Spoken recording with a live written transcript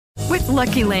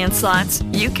Lucky Land Slots,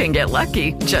 you can get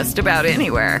lucky just about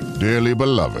anywhere. Dearly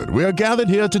beloved, we are gathered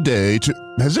here today to...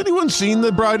 Has anyone seen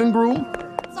the bride and groom?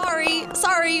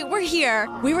 Sorry, we're here.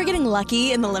 We were getting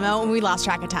lucky in the limo and we lost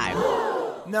track of time.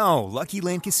 No, Lucky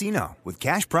Land Casino, with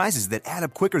cash prizes that add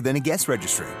up quicker than a guest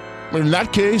registry. In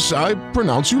that case, I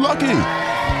pronounce you lucky.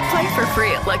 Play for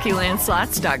free at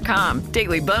LuckyLandSlots.com.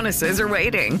 Daily bonuses are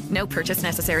waiting. No purchase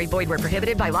necessary. Void where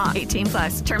prohibited by law.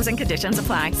 18+. Terms and conditions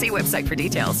apply. See website for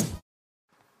details.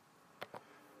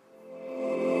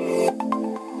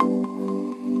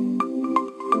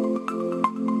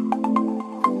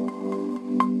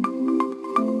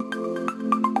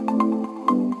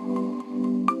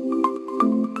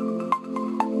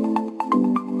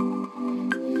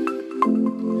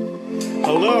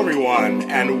 Hello, everyone,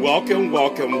 and welcome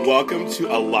to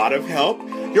A Lot of Help,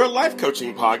 your life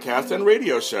coaching podcast and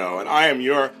radio show. And I am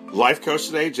your life coach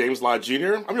today, James Lott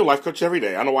Jr. I'm your life coach every day.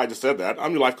 I don't know why I just said that.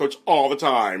 I'm your life coach all the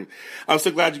time. I'm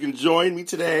so glad you can join me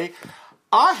today.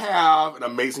 I have an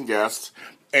amazing guest,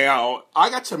 and I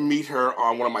got to meet her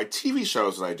on one of my TV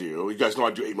shows that I do. You guys know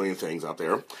I do 8 million things out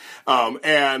there.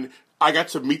 And I got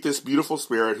to meet this beautiful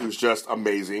spirit who's just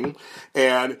amazing.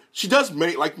 And she does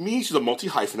many, like me, she's a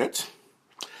multi-hyphenate.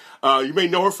 You may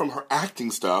know her from her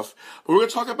acting stuff, but we're going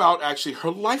to talk about actually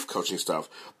her life coaching stuff.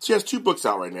 She has 2 books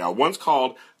out right now. One's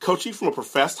called Coaching from a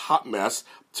Professed Hot Mess,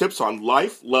 Tips on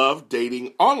Life, Love,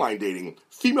 Dating, Online Dating,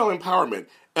 Female Empowerment,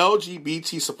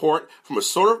 LGBT Support from a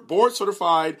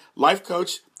board-certified life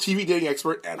coach, TV dating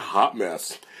expert, and hot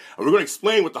mess. And we're going to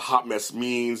explain what the hot mess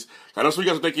means. I know some of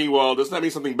you guys are thinking, well, doesn't that mean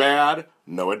something bad?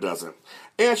 No, it doesn't.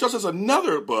 And she also has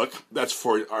another book that's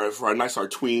for our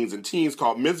tweens and teens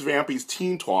called Ms. Vampy's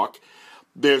Teen Talk.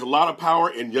 There's a lot of power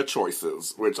in your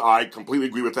choices, which I completely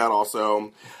agree with that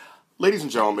also. Ladies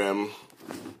and gentlemen,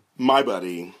 my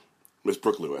buddy, Miss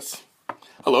Brooke Lewis.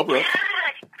 Hello, Brooke.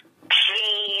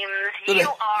 James, you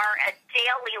are a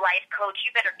daily life coach.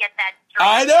 You better get that straight.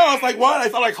 I know. I was like, what? I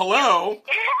thought like, hello.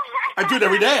 I do it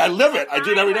every day. I live it. I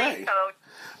do it every day.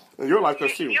 And you're a life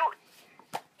coach too.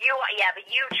 But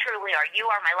you truly are. You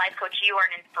are my life coach. You are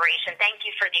an inspiration. Thank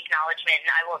you for the acknowledgement,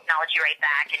 and I will acknowledge you right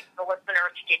back. And the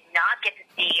listeners who did not get to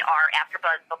see our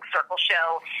AfterBuzz Book Circle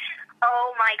show,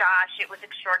 oh my gosh, it was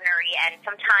extraordinary. And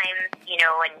sometimes,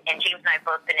 and James and I have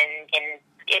both been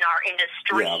in our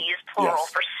industries, plural,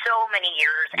 for so many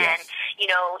years. Yes. And,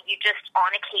 you just,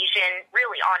 on occasion,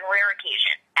 really on rare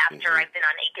occasion, after I've been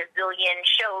on a gazillion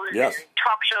shows and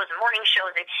talk shows and morning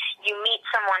shows, and you meet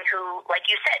someone who, like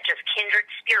you said, just kindred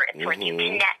spirits, where you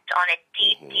connect on a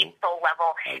deep, deep soul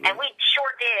level. And we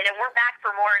sure did, and we're back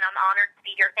for more, and I'm honored to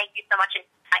be here. Thank you so much. And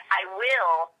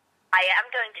I am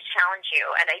going to challenge you,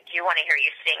 and I do want to hear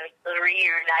you sing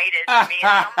Reunited to me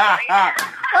at some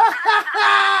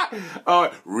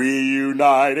point.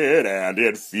 Reunited, and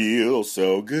it feels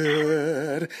so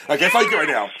good. Okay, that's all you get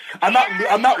right now. I'm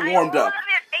not warmed up. I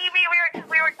love it, baby.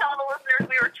 We were telling the listeners,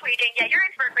 we were tweeting. Yeah, you're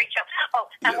in for a great show.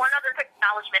 Oh, and one other quick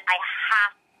acknowledgement I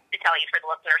have to tell you for the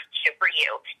listeners, for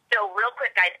you. So real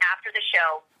quick, guys, after the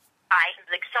show,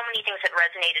 so many things that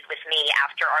resonated with me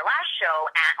after our last show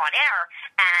on air,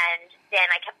 and then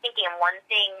I kept thinking, and one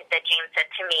thing that James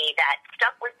said to me that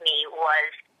stuck with me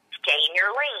was stay in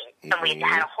your lane. And we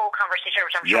had a whole conversation,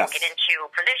 which I'm sure we'll get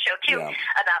into for this show too,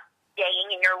 about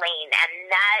staying in your lane, and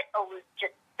that was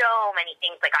just so many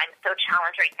things. Like, I'm so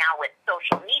challenged right now with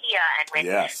social media and with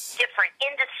different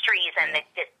industries and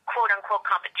this quote-unquote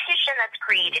competition that's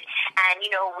created. And,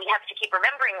 we have to keep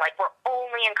remembering, like, we're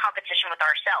only in competition with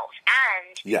ourselves.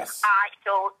 And just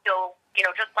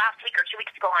last week or 2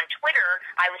 weeks ago on Twitter,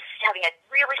 I was having a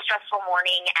really stressful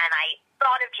morning, and I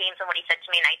thought of James and what he said to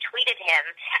me, and I tweeted him,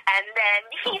 and then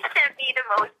he sent me the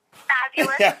most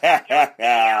fabulous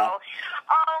video.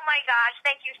 Oh my gosh,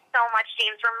 thank you so much,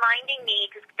 James, reminding me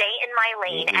to stay in my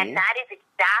lane, and that is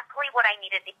exactly what I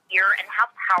needed to hear, and how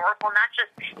powerful, not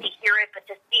just to hear it, but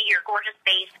to see your gorgeous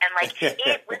face, and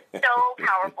it was so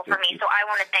powerful for me. So I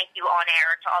want to thank you on air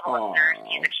to all the listeners.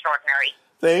 He's extraordinary.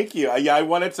 Thank you. Yeah, I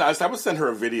would send her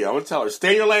a video. I would tell her,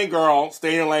 stay in your lane, girl. Stay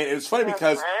in your lane. And it's funny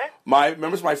because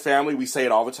members of my family, we say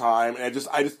it all the time. And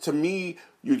to me,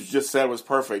 you just said was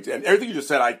perfect. And everything you just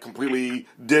said, I completely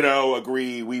ditto,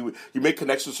 agree. You make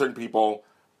connections with certain people.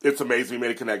 It's amazing. We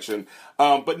made a connection.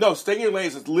 But no, staying in your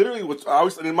lanes is literally what I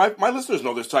always, and my listeners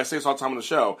know this, so I say this all the time on the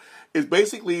show, is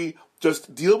basically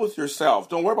just deal with yourself.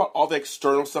 Don't worry about all the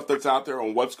external stuff that's out there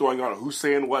and what's going on, who's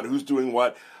saying what, who's doing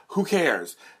what. Who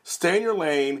cares? Stay in your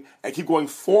lane and keep going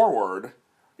forward.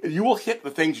 You will hit the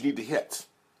things you need to hit.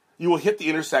 You will hit the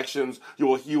intersections. You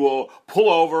will pull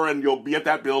over and you'll be at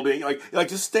that building.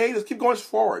 Just keep going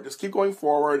forward. Just keep going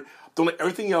forward. Don't let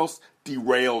everything else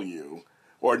derail you.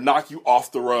 or knock you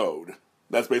off the road.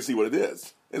 That's basically what it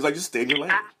is. It's like, just stay in your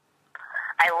lane.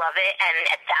 I love it, and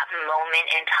at that moment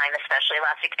in time, especially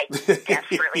last week, I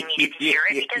desperately needed to hear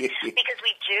it because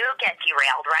we do get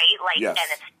derailed, right? Like, yes.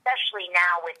 And especially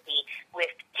now with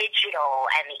digital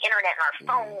and the internet and our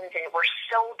phones, and we're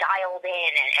so dialed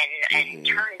in and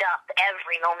turned up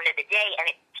every moment of the day,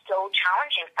 and it's so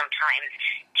challenging sometimes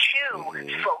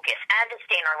to focus and to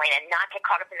stay in our lane and not get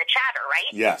caught up in the chatter, right?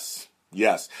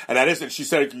 Yes, and that is it.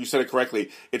 You said it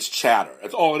correctly. It's chatter.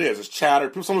 That's all it is. It's chatter.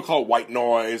 Some will call it white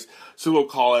noise. Some will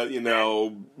call it,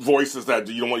 voices that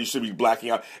you should be blacking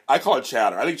out. I call it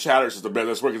chatter. I think chatter is just the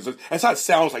best word. That's how it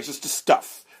sounds like. It's just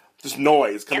stuff, just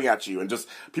noise coming at you, and just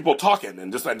people talking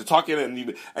and talking,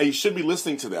 and you should be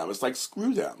listening to them. It's like,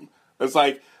 screw them. It's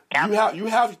like you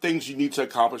have things you need to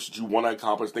accomplish that you want to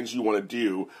accomplish, things you want to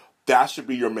do. That should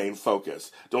be your main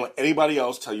focus. Don't let anybody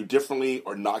else tell you differently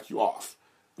or knock you off.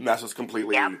 And that's just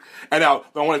completely. And now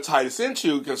I want to tie this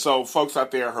into, because so folks out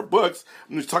there, her books,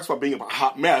 she talks about being a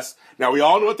hot mess. Now, we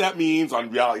all know what that means on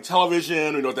reality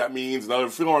television. We know what that means in other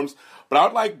films. But I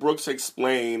would like Brooke to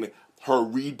explain her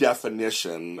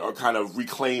redefinition or kind of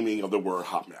reclaiming of the word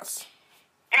hot mess.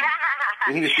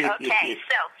 Okay,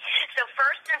 so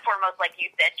first and foremost, like you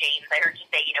said, James, I heard you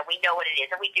say, we know what it is,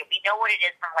 and we do. We know what it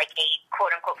is from, like, a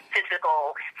quote-unquote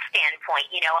physical standpoint,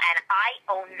 and I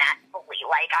own that fully.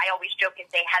 Like, I always joke and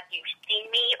say, have you seen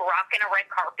me rocking a red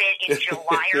carpet in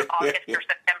July or August or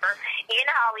September in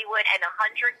Hollywood at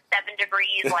 107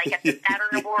 degrees, like at the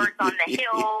Saturn Awards on the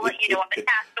Hill, on the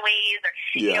Castaways, or,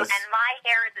 and my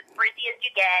hair is as frizzy as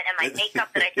you get, and my makeup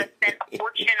that I just spent a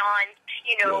fortune on,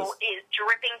 is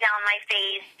dripping down my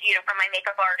face, from my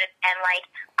makeup artist, and, like,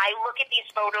 I look at these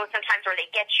photos sometimes where they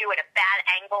get you at a bad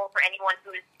angle for anyone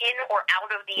who's in or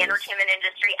out of the entertainment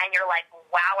industry, and you're like,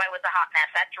 wow, I was a hot mess.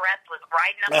 That dress was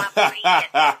riding up my booty.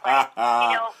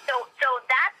 So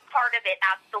that's part of it,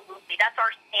 absolutely. That's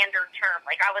our standard term.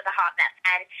 Like, I was a hot mess.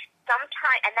 And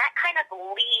sometimes, and that kind of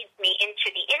leads me into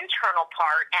the internal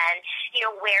part, and,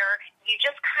 where you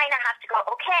just kind of have to go,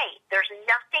 okay, there's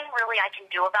nothing really I can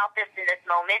do about this in this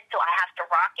moment, so I have to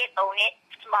rock it, own it,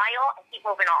 smile, and keep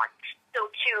moving on. So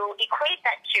to equate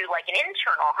that to, like, an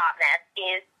internal hot mess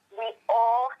is we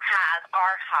all have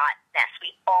our hot mess.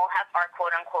 We all have our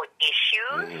quote-unquote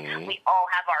issues. We all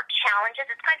have our challenges.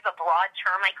 It's kind of a broad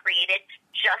term I created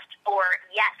just for,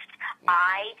 yes,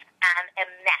 I am a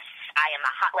mess. I am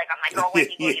a hot, like, my girl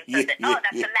Wendy Williams says it, oh,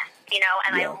 that's a mess,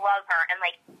 and I love her. And,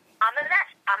 like, I'm a mess.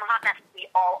 I'm a hot mess. We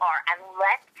all are. And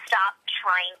let's stop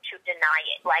trying to deny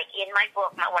it. Like, in my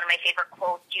book, one of my favorite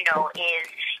quotes, is,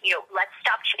 let's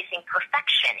stop chasing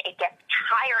perfection. It gets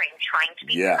tiring trying to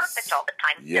be perfect all the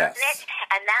time, doesn't it?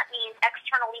 And that means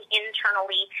externally,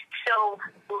 internally. So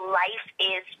life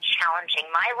is challenging.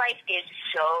 My life is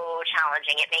so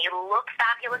challenging. It may look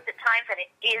fabulous at times, and it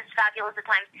is fabulous at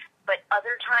times, but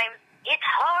other times, it's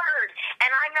hard. And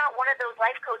I'm not one of those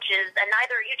life coaches, and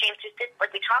neither are you, James, who sits,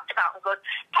 like we talked about, and goes,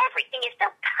 everything is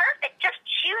so perfect, just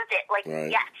choose it. Like,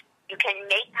 yes, you can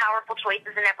make powerful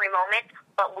choices in every moment,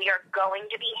 but we are going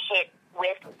to be hit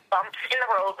with bumps in the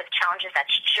road, with challenges.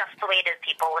 That's just the way it is,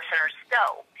 people, listeners.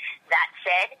 So, that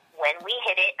said, when we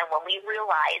hit it, and when we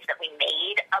realize that we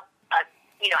made a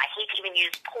I hate to even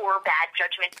use poor, bad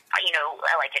judgment, I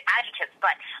like adjectives,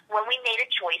 but when we made a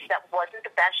choice that wasn't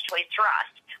the best choice for us,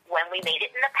 when we made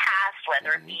it in the past,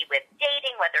 whether it be with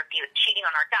dating, whether it be with cheating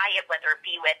on our diet, whether it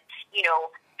be with,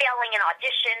 failing an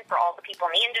audition for all the people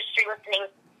in the industry listening,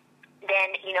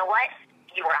 then you know what?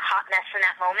 You were a hot mess in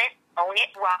that moment. Own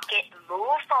it, rock it,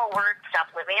 move forward,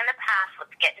 stop living in the past,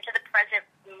 let's get into the present,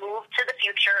 move to the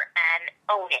future, and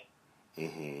own it.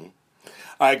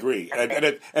 I agree,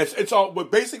 and it's all.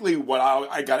 But basically, what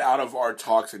I got out of our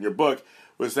talks in your book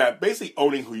was that basically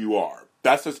owning who you are.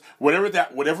 That's just whatever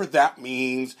that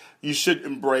means. You should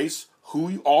embrace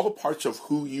all the parts of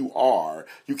who you are.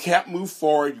 You can't move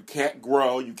forward. You can't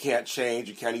grow. You can't change.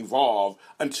 You can't evolve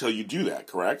until you do that.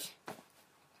 Correct?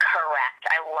 Correct.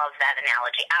 I love that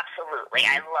analogy. Absolutely.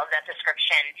 I love that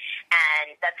description.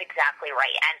 And that's exactly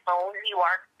right. And own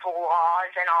your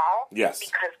flaws and all. Yes.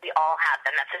 Because we all have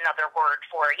them. That's another word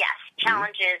for,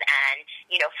 challenges and,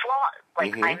 flaws.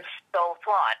 Like, I'm so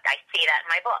flawed. I say that in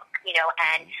my book,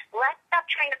 and let's stop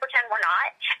trying to pretend we're not.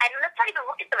 And let's not even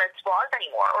look at them as flaws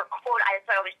anymore. Or quote, I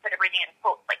always put everything in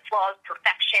quotes, like flaws,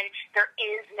 perfection. There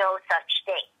is no such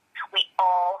thing. We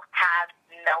all have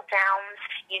meltdowns.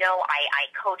 I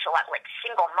coach a lot, like,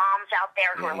 single moms out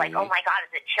there who are like, oh my God,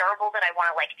 is it terrible that I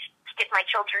want to, like, get my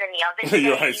children in the oven.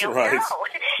 You're today, right. No.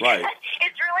 Right.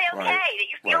 It's really okay that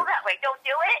you feel that way. Don't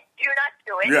do it. Do not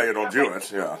do it. Yeah, you don't do it.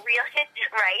 Yeah.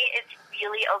 Right? It's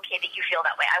really okay that you feel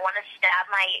that way. I want to stab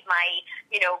my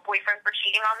boyfriend for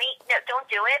cheating on me. No, don't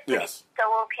do it. Yes. It's so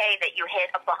okay that you hit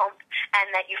a bump and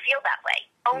that you feel that way.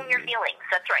 Own your feelings.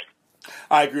 That's right.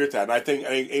 I agree with that. And I think,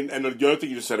 and the other thing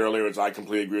you just said earlier is I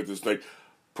completely agree with this. Like,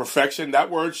 perfection, that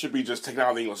word should be just taken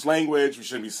out of the English language. We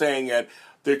shouldn't be saying it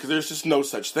because there's just no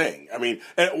such thing. I mean,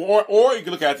 or you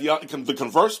can look at the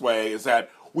converse way is that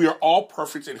we are all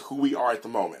perfect in who we are at the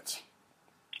moment.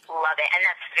 Love it. And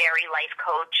that's very life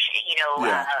coach,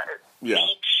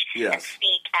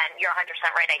 speak. And you're 100%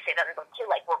 right. I say that in the book too.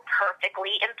 Like, we're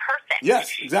perfectly imperfect.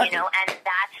 Yes, exactly. And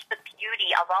that's the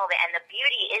beauty of all of it. And the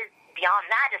beauty is beyond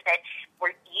that is that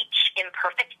we're each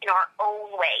imperfect in our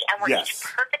own way, and we're each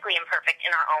perfectly imperfect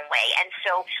in our own way. And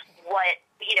so what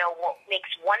makes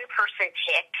one person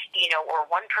tick, or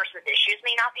one person's issues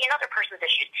may not be another person's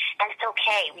issues. And it's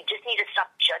okay. We just need to stop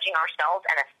judging ourselves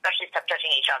and especially stop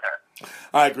judging each other.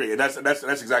 I agree. And that's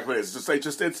exactly what it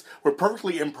is. We're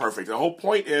perfectly imperfect. The whole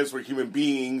point is we're human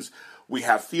beings. We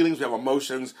have feelings, we have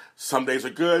emotions. Some days are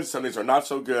good, some days are not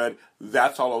so good.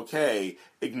 That's all okay.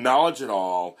 Acknowledge it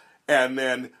all, and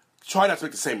then try not to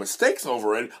make the same mistakes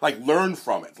over it. Like, learn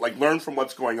from it. Like, learn from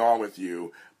what's going on with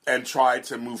you, and try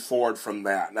to move forward from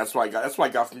that. And that's what I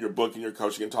got from your book and your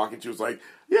coaching and talking to you. It's like,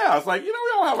 yeah, it's like, we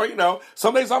all have,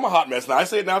 some days I'm a hot mess. Now, I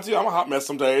say it now too, I'm a hot mess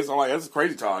some days. I'm like, this is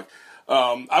crazy talk.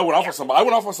 I went off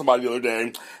on somebody the other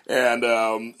day, and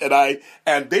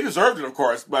they deserved it, of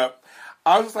course, but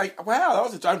I was just like, wow,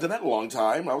 I've done that in a long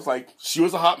time. I was like, she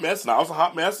was a hot mess, and I was a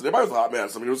hot mess, and everybody was a hot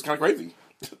mess. I mean, it was kind of crazy.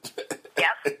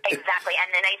 Yep, exactly.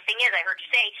 And the nice thing is, I heard you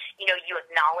say, you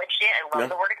acknowledged it. I love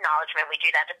the word acknowledgement. We do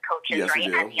that as coaches,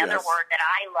 right? And the other word that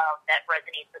I love that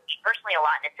resonates with me personally a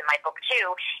lot, and it's in my book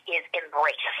too, is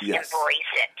embrace. Yes.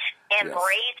 Embrace it.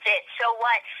 Embrace it. So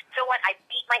what? I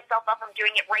beat myself up. I'm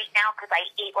doing it right now because I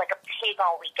ate like a pig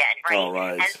all weekend, right? Oh,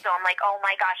 right. And so I'm like, oh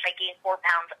my gosh, I gained 4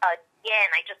 pounds again.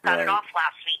 I just got it off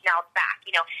last week. Now it's back,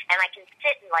 and I can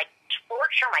sit and like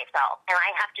torture myself, and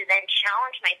I have to then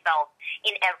challenge myself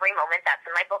in every moment. That's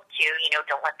in my book too.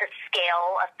 Don't let the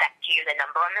scale affect you, the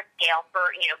number on the scale for,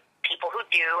 people who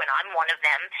do, and I'm one of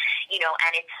them,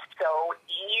 and it's so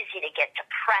easy to get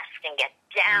depressed and get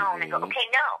down and go, okay,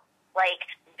 no, like,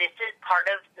 this is part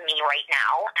of me right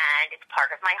now, and it's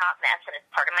part of my hot mess, and it's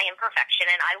part of my imperfection,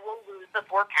 and I will lose the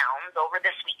 4 pounds over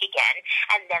this week again,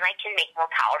 and then I can make more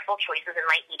powerful choices in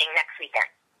my eating next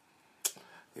weekend.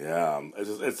 Yeah,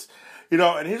 it's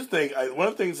and here's the thing. One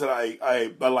of the things that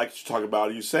I like to talk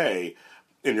about, you say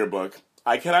in your book,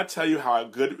 I cannot tell you how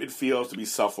good it feels to be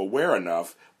self-aware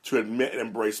enough to admit and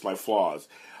embrace my flaws.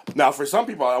 Now, for some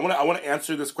people, I want to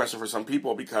answer this question for some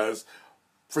people, because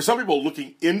for some people,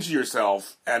 looking into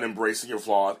yourself and embracing your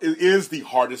flaws is the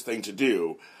hardest thing to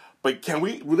do. But can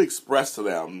we really express to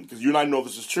them, because you and I know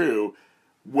this is true,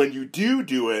 when you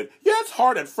do it, yeah, it's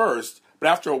hard at first, but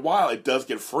after a while, it does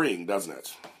get freeing, doesn't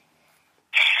it?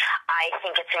 I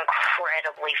think it's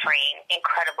incredibly freeing, because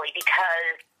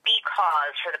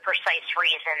for the precise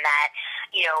reason that,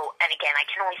 and again, I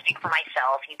can only speak for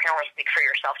myself, you can only speak for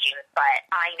yourself, James, but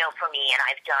I know for me, and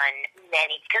I've done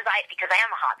many, because I am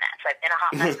a hot mess. I've been a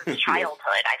hot mess since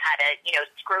childhood. I've had a,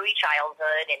 screwy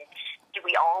childhood, and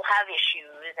we all have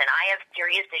issues, and I have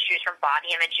serious issues, from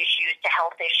body image issues to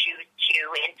health issues to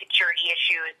insecurity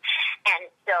issues.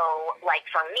 And so, like,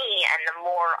 for me, and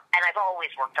I've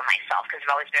always worked on myself, because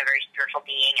I've always been a very spiritual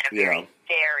being and a very,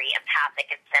 very empathic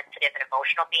and sensitive and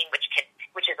emotional being, which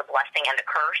is a blessing and a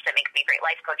curse. It makes me a great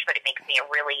life coach, but it makes me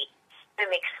it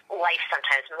makes life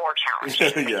sometimes more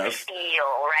challenging. Yes. You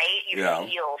feel, right? You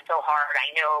feel so hard.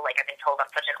 I know, like, I've been told I'm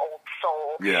such an old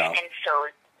soul. Yeah. And so,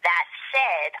 that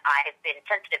said, I've been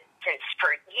sensitive since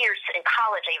for years. In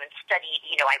college, I even studied,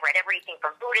 I read everything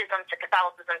from Buddhism to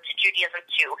Catholicism to Judaism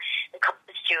to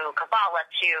Kabbalah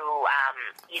to,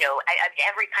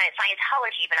 every kind of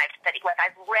Scientology even I've studied. Like,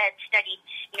 I've read, studied,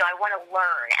 I want to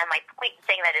learn. And my point in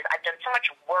saying that is I've done so much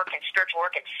work and spiritual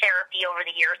work and therapy over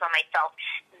the years on myself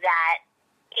that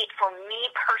for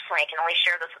me personally, I can only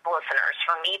share this with the listeners.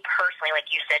 For me personally, like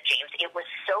you said, James, it was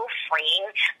so freeing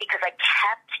because I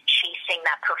kept chasing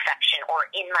that perfection,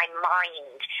 or in my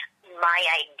mind, my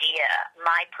idea,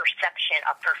 my perception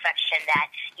of perfection that...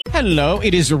 Hello,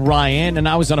 it is Ryan, and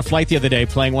I was on a flight the other day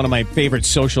playing one of my favorite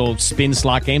social spin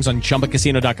slot games on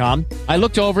ChumbaCasino.com. I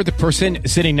looked over at the person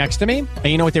sitting next to me, and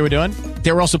you know what they were doing?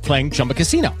 They were also playing Chumba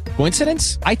Casino.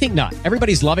 Coincidence? I think not.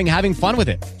 Everybody's loving having fun with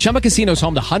it. Chumba Casino is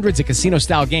home to hundreds of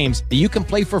casino-style games that you can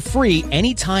play for free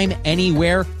anytime,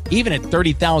 anywhere, even at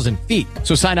 30,000 feet.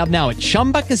 So sign up now at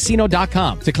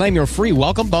ChumbaCasino.com to claim your free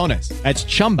welcome bonus. That's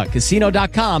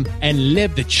ChumbaCasino.com and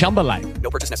live the Chumba life. No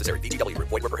purchase necessary. VGW.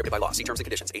 Void were prohibited by law. See terms and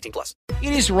conditions. 18+.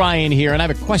 It is Ryan here, and I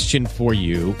have a question for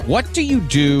you. What do you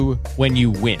do when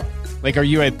you win? Like, are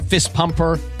you a fist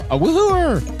pumper, a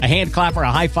woohooer, a hand clapper,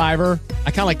 a high fiver?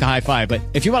 I kind of like the high five, but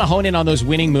if you want to hone in on those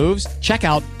winning moves, check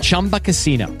out Chumba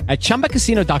Casino. At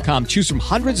ChumbaCasino.com, choose from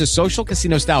hundreds of social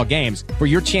casino-style games for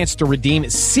your chance to redeem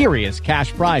serious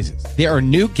cash prizes. There are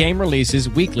new game releases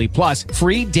weekly, plus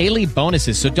free daily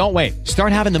bonuses, so don't wait.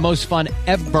 Start having the most fun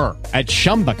ever at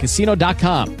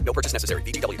ChumbaCasino.com. No purchase necessary.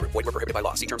 VGW. Void were prohibited by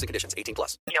law. See terms and conditions. 18+.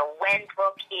 When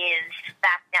Brooke is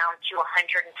back down to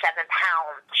 107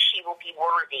 pounds, she will be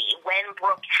worthy. When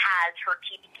Brooke has her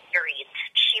TV series,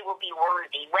 she will be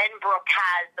worthy. When Brooke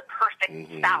has the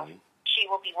perfect spouse, she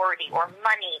will be worthy. Or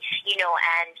money,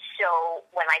 and so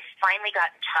when I finally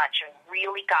got in touch and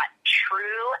really got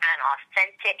true and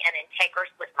authentic and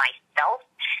integrous with myself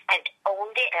and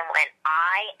owned it and went,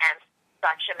 I am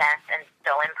such a mess and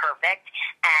so imperfect,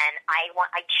 and I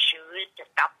choose to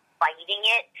stop fighting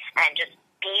it and just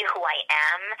be who I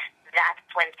am, that's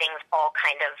when things all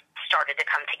kind of started to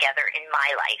come together in my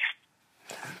life.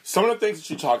 Some of the things that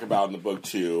you talk about in the book,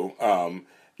 too,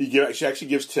 she actually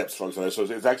gives tips, folks. So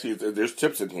it's actually, there's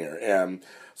tips in here. And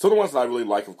some of the ones that I really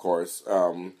like, of course,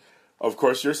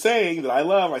 you're saying that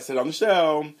I said on the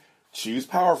show, choose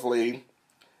powerfully.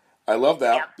 I love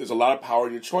that. Yep. There's a lot of power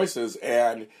in your choices.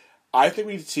 And I think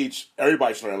we need to teach,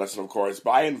 everybody should learn that lesson, of course,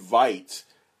 but I invite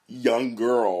young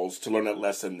girls to learn that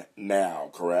lesson now,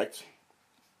 correct?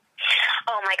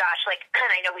 Oh my gosh,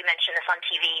 I know we mentioned this on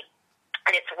TV,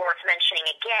 and it's worth mentioning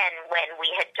again when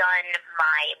we had done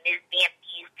my Ms.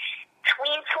 Nancy's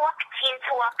Tween Talk, Teen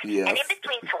Talk, yes. And in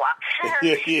between talk, our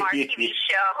TV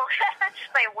show,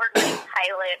 my working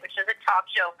pilot, which is a talk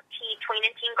show for tween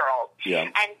and teen girls.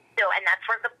 Yeah. And that's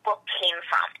where the book came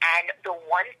from. And the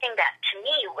one thing that to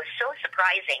me was so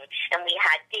surprising, and we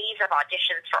had days of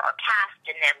auditions for our cast,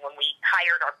 and then when we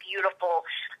hired our beautiful,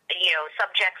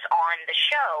 subjects on the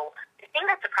show, the thing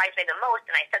that surprised me the most,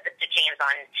 and I said this to James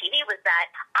on TV, was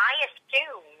that I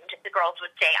assumed the girls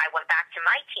would say, I went back to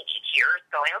my teenage years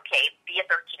going, okay, be a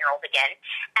 13-year-old again,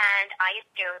 and I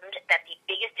assumed that the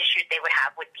biggest issues they would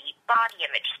have would be body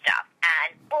image stuff,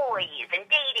 and boys, and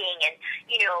dating, and,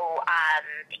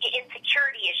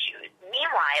 insecurity issues.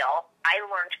 Meanwhile, I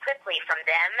learned quickly from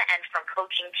them and from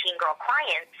coaching teen girl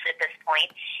clients at this point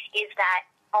is that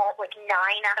 9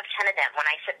 out of 10 of them, when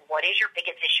I said, what is your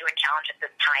biggest issue and challenge at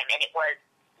this time? And it was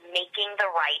making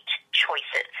the right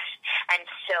choices. And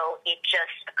so it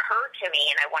just occurred to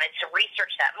me, and I wanted to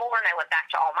research that more, and I went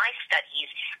back to all my studies,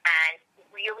 and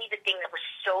really the thing that was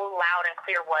so loud and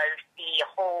clear was the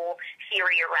whole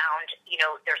theory around,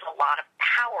 there's a lot of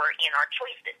power in our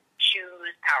choices.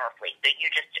 Choose powerfully. So you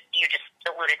just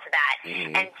alluded to that.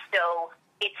 Mm-hmm. And so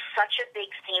it's such a big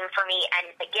theme for me.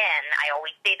 And again, I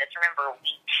always say this, remember,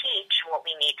 we teach what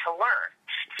we need to learn.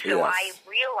 So yes. I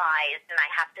realized, and I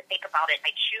have to think about it,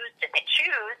 I choose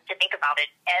to think about it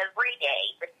every day,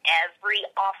 with every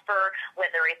offer,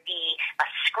 whether it be a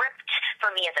script for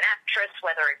me as an actress,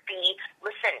 whether it be,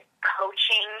 listen,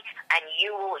 coaching, and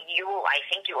you will, I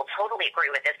think you will totally agree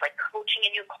with this, like coaching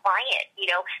a new client.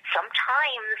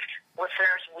 Sometimes,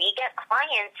 listeners, we get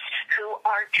clients who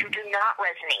do not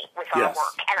resonate with our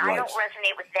work, and right. I don't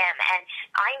resonate with them, and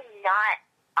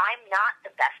I'm not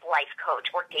the best life coach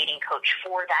or dating coach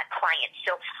for that client.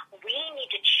 So we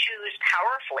need to choose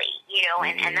powerfully,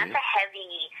 and that's a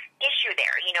heavy issue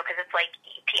there, because it's like,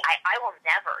 I will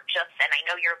never and I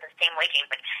know you're the same way, James,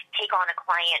 but take on a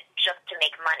client just to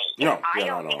make money. I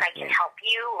don't think I can help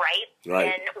you, right?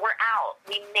 Then we're out.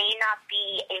 We may not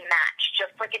be a match,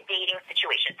 just like a dating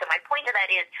situation. So my point to that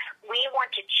is we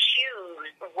want to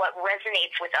choose what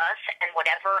resonates with us and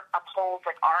whatever upholds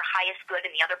our highest good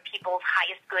and the other people's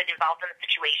highest good involved in the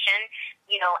situation,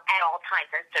 at all times.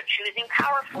 And so choosing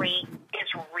powerfully is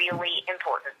really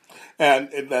important.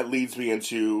 And that leads me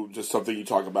into just something you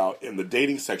talk about in the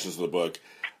dating sections of the book,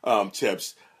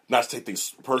 tips, not to take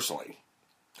things personally.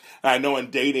 And I know in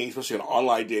dating, especially in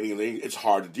online dating, it's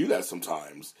hard to do that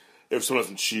sometimes. If someone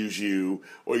doesn't choose you,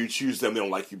 or you choose them, they don't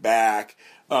like you back.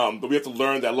 But we have to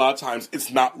learn that a lot of times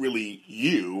it's not really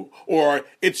you, or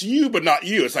it's you but not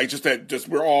you. It's like just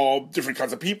we're all different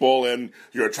kinds of people, and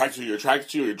you're attracted to who you're attracted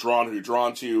to, you're drawn to who you're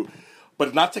drawn to,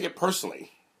 but not take it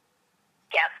personally.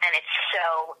 Yep, and it's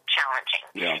so challenging.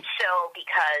 Yeah. So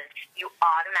because you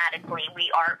automatically, we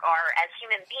are as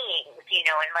human beings,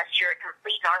 unless you're a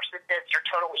complete narcissist or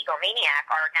total egomaniac,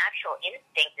 our natural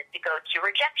instinct is to go to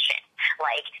rejection.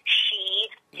 Like,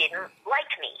 she didn't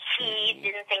like me. He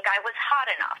didn't think I was hot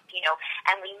enough,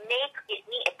 and we make it,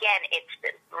 again,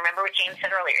 remember what James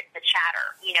said earlier, it's the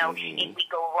chatter, if we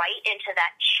go right into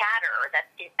that chatter,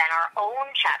 and our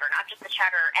own chatter, not just the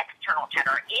chatter, external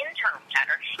chatter, internal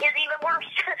chatter, is even worse.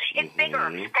 It's bigger,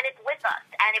 and it's with us,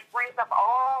 and it brings up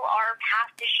all our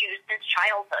past issues since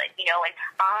childhood, and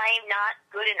I'm not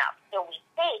good enough. So we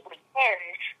tend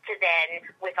to then,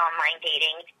 with online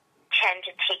dating, tend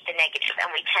to take the negative, and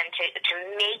we tend to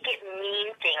make it mean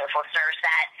things, listeners,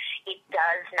 that it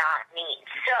does not mean.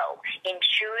 So, in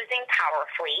choosing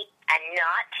powerfully and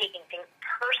not taking things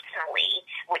personally,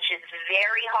 which is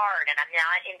very hard, and I'm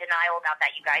not in denial about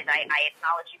that, you guys, I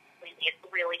acknowledge you completely, it's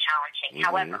really challenging.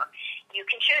 However, you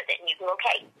can choose it, and you can go,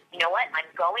 okay, you know what,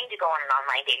 I'm going to go on an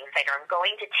online dating site, or I'm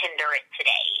going to Tinder it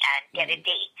today and get a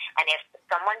date, and if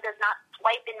someone does not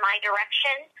swipe in my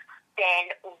direction,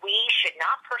 then we should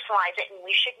not personalize it, and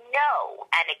we should know.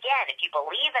 And again, if you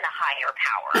believe in a higher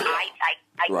power,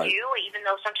 I do, even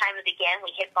though sometimes, again,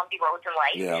 we hit bumpy roads in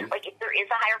life. Yeah. Like, if there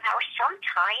is a higher power,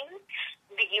 sometimes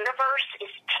the universe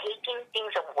is taking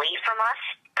things away from us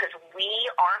because we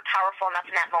aren't powerful enough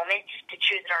in that moment to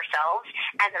choose it ourselves,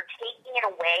 and they're taking it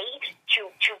away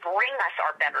to bring us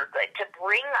our better good, to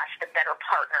bring us the better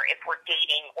partner if we're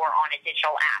dating or on a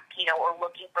digital app, or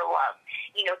looking for love,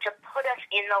 to put us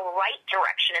in the right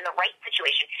direction, in the right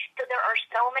situation. So there are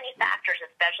so many factors,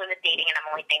 especially with dating, and I'm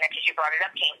only saying that because you brought it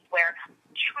up, James, where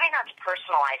try not to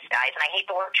personalize, guys, and I hate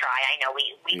the word try. I know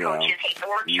we coaches hate the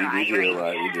word try. We do,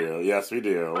 right? We do. Yes, we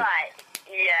do.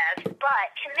 But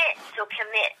commit. So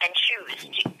commit and choose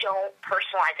to don't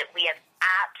personalize it. We have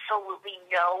absolutely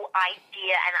no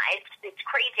idea, and it's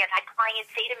crazy. I've had clients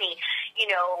say to me,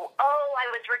 I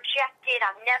was rejected.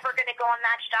 I'm never going to go on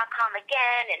Match.com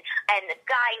again, and the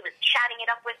guy was chatting it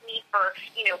up with me for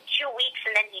 2 weeks,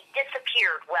 and then he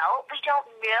disappeared. Well, we don't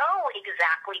know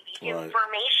exactly the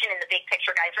information in the big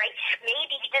picture, guys. Right?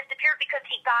 Maybe he disappeared because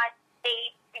he got a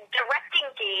directing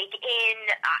gig in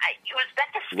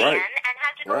Uzbekistan and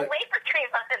had to go away for 3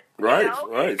 months.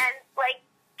 Right. And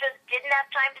just didn't have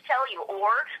time to tell you. Or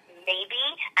maybe,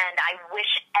 and I wish,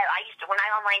 I used to, when I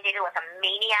online dated like a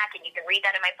maniac, and you can read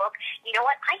that in my book, you know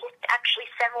what? I used to actually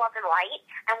send love and light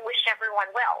and wish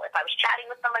everyone well. If I was chatting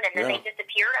with someone and then they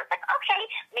disappeared, I was like, okay,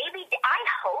 maybe I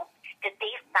hope that they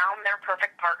found their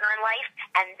perfect partner in life,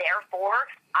 and therefore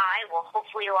I will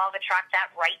hopefully love attract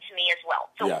that right to me as well.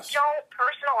 So don't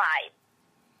personalize.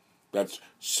 That's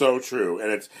so true. And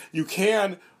it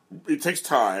takes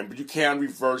time, but you can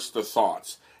reverse the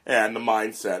thoughts and the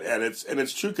mindset. And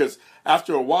it's true, because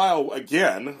after a while,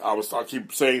 again, I'll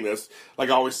keep saying this, like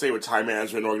I always say with time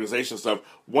management and organization stuff,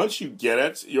 once you get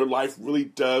it, your life really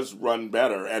does run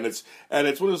better. And it's one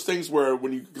of those things where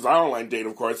because I online date,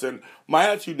 of course, and my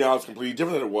attitude now is completely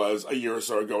different than it was a year or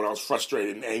so ago when I was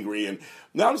frustrated and angry. And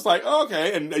now it's like, oh,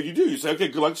 okay, and you say, okay,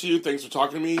 good luck to you, thanks for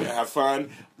talking to me, have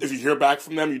fun. If you hear back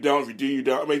from them, you don't. If you do, you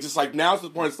don't. I mean, just like now to the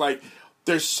point, it's like,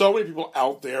 there's so many people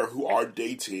out there who are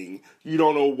dating. You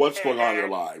don't know what's going on in their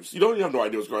lives. You have no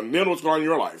idea what's going on. They don't know what's going on in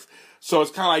your life. So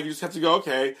it's kind of like you just have to go,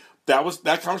 okay,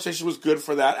 that conversation was good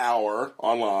for that hour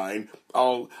online.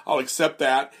 I'll accept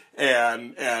that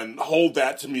and hold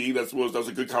that to me. That was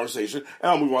a good conversation,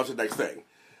 and I'll move on to the next thing.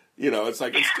 It's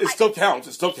like it still counts.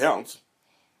 It still counts.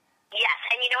 Yes,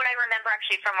 and you know what I remember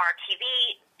actually from our TV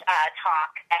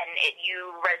talk, and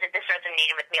this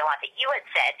resonated with me a lot, that you had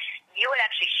said you had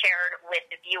actually shared with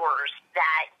the viewers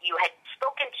that you had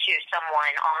spoken to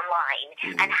someone online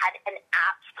and had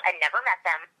and never met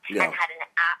them, and had an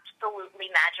absolutely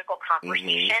magical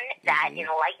conversation that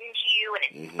enlightened you and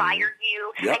inspired you,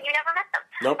 and you never met them.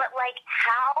 Nope. But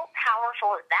how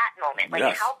powerful is that moment?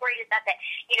 How great is that?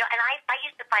 And I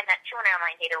used to find that too when I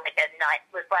online dated like a nut,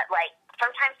 was that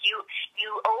sometimes you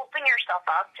open yourself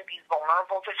up to be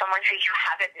vulnerable to someone who you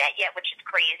haven't met yet, which is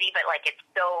crazy, but it's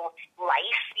so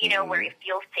life, where you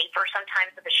feel safer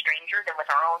sometimes with a stranger than with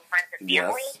our own friends and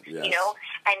family,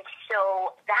 and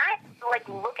so that,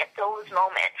 look at those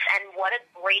moments, and what a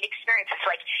great experience. It's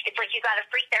like you got a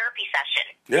free therapy session,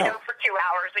 for 2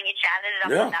 hours when you chatted it up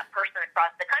with that person across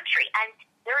the country, and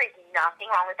there is nothing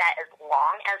wrong with that as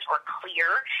long as we're clear,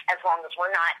 as long as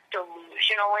we're not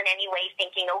delusional in any way,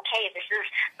 thinking, okay, this is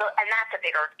and that's a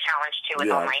bigger challenge too with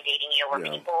online dating, where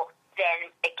people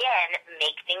then again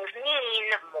make things mean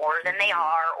more than they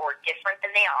are or different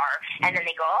than they are, and then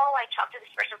they go, oh, I talked to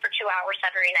this person for 2 hours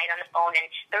Saturday night on the phone, and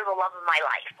they're the love of my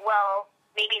life. Well,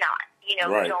 maybe not.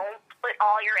 Don't put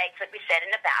all your eggs, like we said,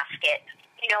 in a basket,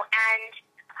 and,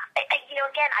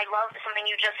 again, I love something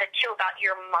you just said, too, about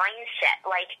your mindset.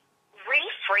 Like,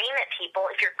 reframe it, people.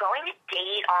 If you're going to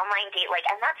date, online date,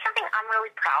 and that's something I'm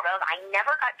really proud of. I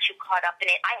never got too caught up in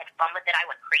it. I had fun with it. I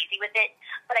went crazy with it.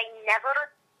 But I never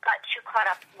got too caught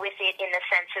up with it in the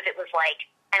sense of it was like,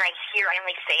 and I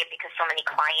only say it because so many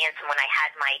clients, and when I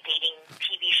had my dating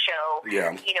TV show,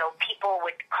 people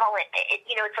would call it,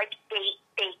 it's like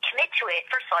they commit to it.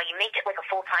 First of all, you make it like a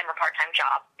full-time or part-time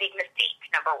job. Big mistake,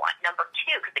 number one. Number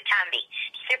two, because it can be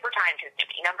super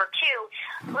time-consuming. Number two,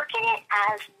 look at it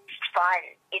as fun.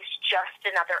 It's just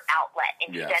another outlet.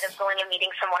 Instead of going and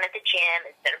meeting someone at the gym,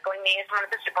 instead of going and meeting someone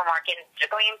at the supermarket, instead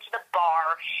of going into the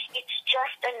bar, it's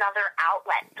just another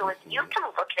outlet. So if you can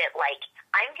look at it like,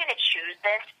 I'm going to choose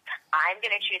this, I'm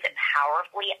going to choose it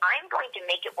powerfully, I'm going to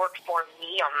make it work for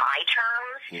me on my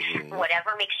terms,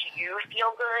 whatever makes you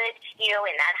feel good,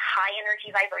 in that high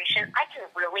energy vibration, I can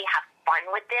really have fun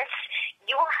with this.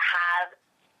 You will have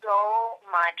so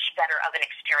much better of an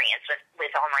experience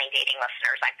with online dating,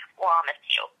 listeners. I promise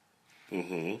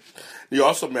you. You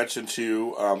also mentioned,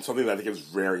 too, something that I think is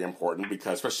very important,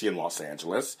 because especially in Los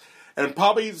Angeles, and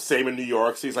probably the same in New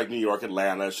York, cities like New York,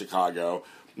 Atlanta, Chicago,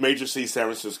 major cities, San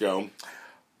Francisco.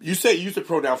 You use the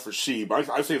pronoun for she, but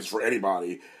I say it's for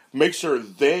anybody. Make sure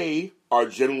they are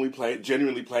genuinely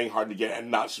playing hard to get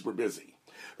and not super busy.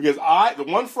 Because the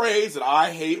one phrase that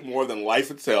I hate more than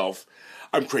life itself,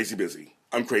 I'm crazy busy.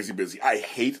 I'm crazy busy. I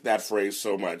hate that phrase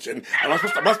so much. And I'm not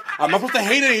supposed to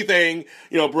hate anything,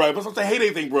 Brooke. I'm not supposed to hate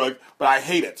anything, Brooke, but I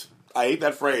hate it. I hate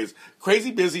that phrase.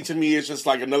 Crazy busy to me is just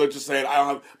like another just saying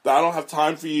I don't have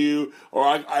time for you,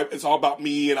 or it's all about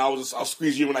me, and I'll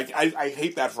squeeze you. And I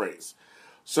hate that phrase.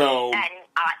 So. And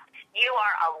you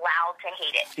are allowed to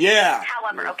hate it. Yeah.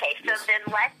 However, okay, so then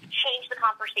let's change the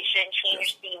conversation,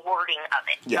 change the wording of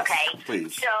it. Yes, okay?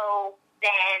 Please. So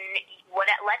then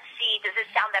let's see, does this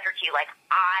sound better to you? Like,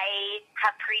 I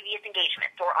have previous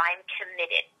engagements, or I'm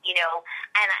committed,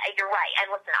 and you're right.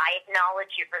 And listen, I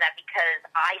acknowledge you for that, because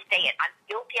I say it. I'm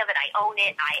guilty of it. I own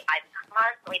it. I'm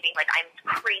constantly being like, I'm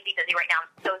crazy busy right now.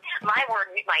 So my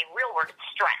real word is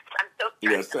stress. I'm so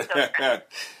stressed. Yes. I'm so stressed.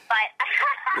 But,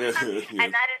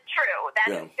 and that is true. That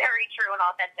is very true and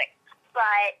authentic.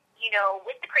 But,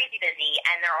 with the crazy busy,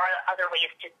 and there are other ways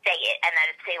to say it, and that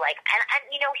is say, like, and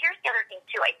here's the other thing,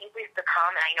 too. I think we've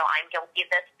become, and I know I'm guilty of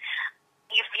this,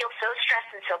 you feel so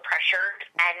stressed and so pressured,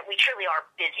 and we truly are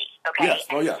busy, okay?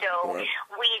 Yes. So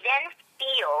we then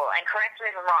feel, and correct me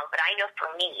if I'm wrong, but I know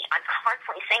for me, I'm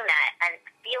constantly saying that and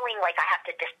feeling like I have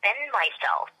to defend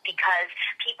myself because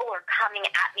people are coming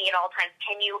at me at all times.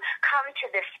 Can you come to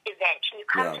this event? Can you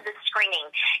come to this screening?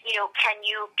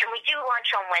 Can we do lunch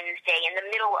on Wednesday in the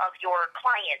middle of your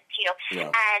clients?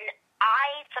 And I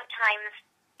sometimes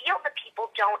feel that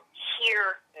people don't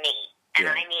hear me. And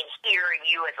I mean, hear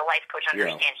you as a life coach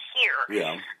understand here.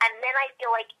 Yeah. And then I feel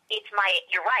like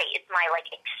you're right, it's my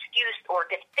excuse or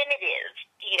definitive,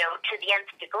 to the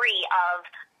nth degree of,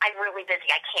 I'm really busy,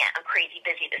 I can't, I'm crazy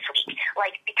busy this week.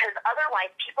 Because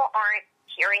otherwise people aren't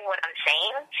hearing what I'm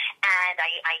saying, and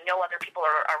I know other people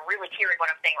are really hearing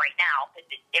what I'm saying right now.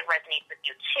 It resonates with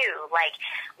you too,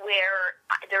 where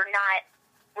they're not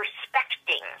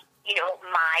respecting,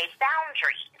 my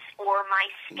boundaries or my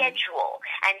schedule.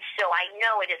 And so I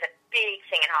know it is a big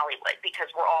thing in Hollywood because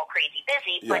we're all crazy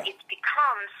busy, but it's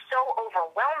become so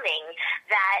overwhelming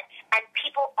and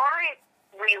people aren't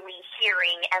really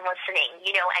hearing and listening,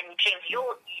 and James,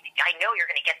 I know you're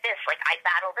going to get this, I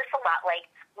battle this a lot,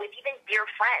 with even dear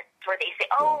friends where they say,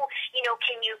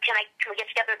 can we get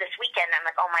together this weekend? I'm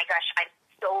like, oh my gosh, I'm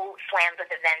so slammed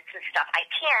with events and stuff, I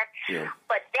can't.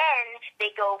 But then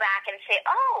they go back and say,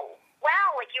 oh, wow,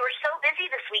 you were so busy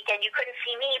this weekend, you couldn't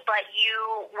see me, but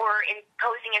you were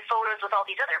posing in photos with all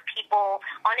these other people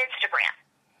on Instagram.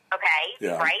 Okay?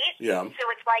 Yeah. Right? Yeah. So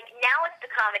it's now it's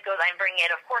become, I'm bringing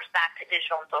it, of course, back to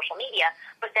digital and social media,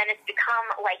 but then it's become,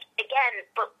 again,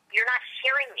 but you're not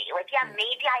hearing me.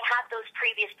 Maybe I had those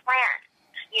previous plans,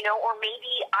 or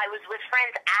maybe I was with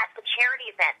friends at the charity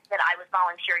event that I was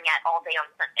volunteering at all day on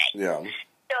Sunday. Yeah.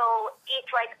 So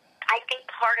it's I think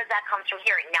part of that comes from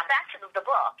hearing. Now, back to the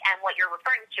book and what you're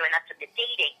referring to, and that's with the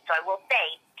dating. So I will say,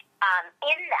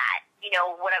 in that,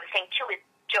 what I was saying, too, is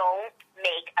don't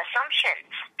make assumptions.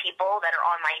 People that are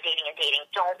online dating,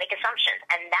 don't make assumptions.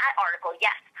 And that article,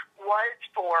 yes, was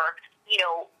for,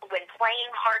 when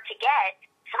playing hard to get,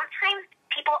 sometimes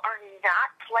people are not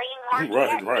playing hard to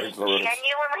get.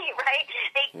 Genuinely, right?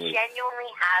 They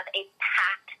genuinely have a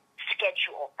packed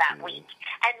schedule that week.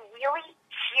 And really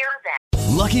hear them.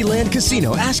 Lucky Land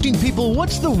Casino, asking people,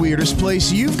 what's the weirdest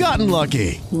place you've gotten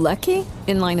lucky? Lucky?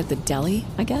 In line at the deli,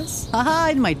 I guess? Aha,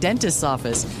 in my dentist's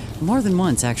office. More than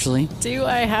once, actually. Do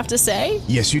I have to say?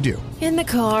 Yes, you do. In the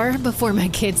car before my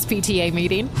kids' PTA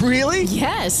meeting. Really?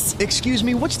 Yes. Excuse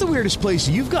me, what's the weirdest place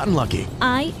you've gotten lucky?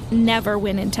 I never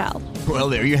win and tell. Well,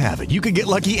 there you have it. You can get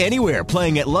lucky anywhere,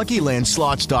 playing at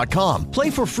LuckyLandSlots.com. Play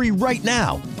for free right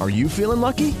now. Are you feeling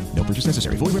lucky? No purchase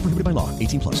necessary. Void where prohibited by law.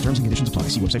 18+. Terms and conditions apply.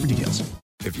 See website for details.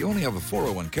 If you only have a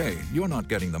 401k, you're not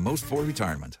getting the most for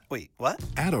retirement. Wait, what?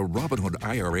 Add a Robinhood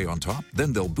IRA on top,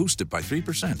 then they'll boost it by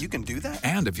 3%. You can do that?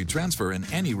 And if you transfer in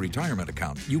any retirement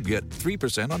account, you get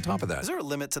 3% on top of that. Is there a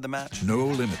limit to the match? No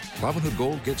limit. Robinhood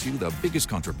Gold gets you the biggest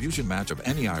contribution match of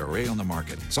any IRA on the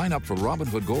market. Sign up for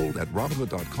Robinhood Gold at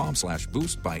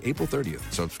Robinhood.com/boost by April 30th.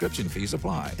 Subscription fees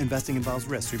apply. Investing involves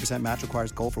risk. 3% match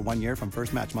requires gold for 1 year from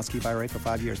first match. Must keep IRA for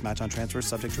 5 years. Match on transfers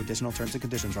subject to additional terms and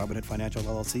conditions. Robinhood Financial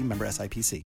LLC, member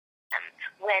SIPC.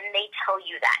 When they tell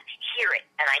you that, hear it.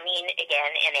 And I mean,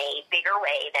 again, in a bigger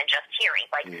way than just hearing.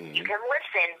 Like, you can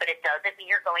listen, but it doesn't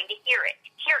mean you're going to hear it.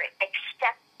 Hear it.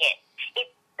 Accept it.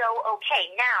 It's so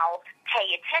okay. Now,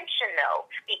 pay attention,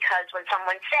 though, because when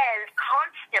someone says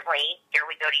constantly, here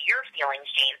we go to your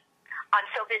feelings, James, I'm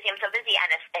so busy, and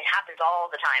it happens all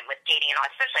the time with dating, and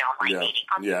especially online dating.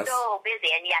 I'm so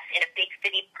busy, and yes, in a big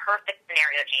city, perfect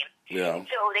scenario, James. Yeah.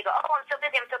 So they go, oh, I'm so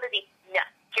busy. No.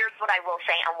 Here's what I will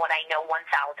say, and what I know 1,050%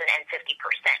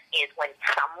 is when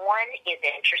someone is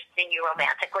interested in you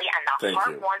romantically, and the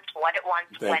heart wants what it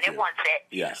wants when it wants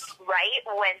it. Yes. Right?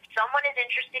 When someone is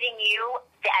interested in you,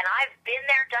 and I've been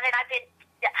there, done it,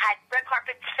 had red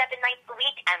carpet 7 nights a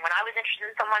week, and when I was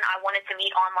interested in someone, I wanted to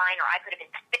meet online, or I could have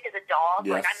been thick as a dog.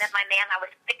 Yes. Like I met my man, I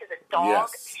was thick as a dog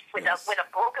with a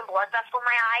broken blood vessel in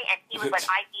my eye, and he was like,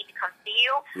 I need to come see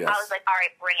you. Yes. I was like, all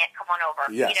right, bring it, come on over.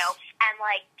 Yes. You know, and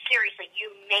like seriously,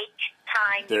 you make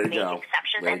time, there you make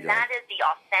exceptions, and go. that is the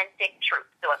authentic truth.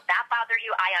 So if that bothers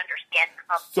you, I understand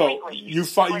completely.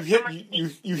 So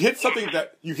you hit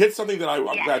something that I'm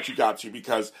glad you got to,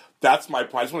 because that's my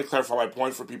point. I just want to clarify my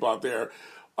point for people out there.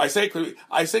 I say quickly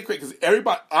because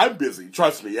everybody, I'm busy.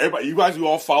 Trust me. Everybody, you guys who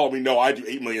all follow me know I do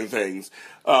 8 million things.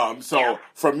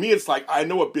 For me, it's like I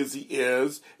know what busy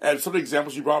is, and some of the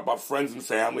examples you brought up about friends and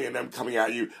family and them coming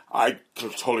at you, I can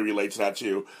totally relate to that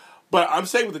too. But I'm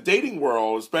saying with the dating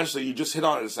world, especially, you just hit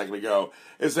on it a second ago,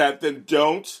 is that then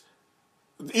don't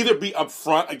either be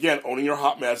upfront, again, owning your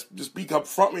hot mess, just be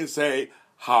upfront and say,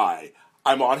 hi,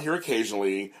 I'm on here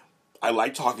occasionally, I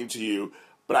like talking to you,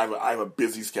 but I have a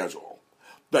busy schedule.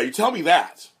 Now, you tell me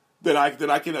that, then I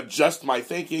can adjust my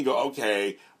thinking and go,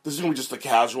 okay, this is going to be just a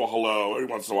casual hello every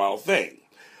once in a while thing.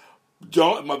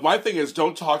 My thing is,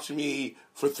 don't talk to me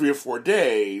for 3 or 4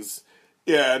 days,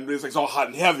 and it's all hot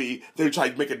and heavy, then you try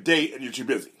to make a date and you're too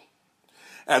busy.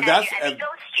 And that's it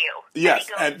goes to you.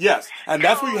 And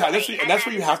that's where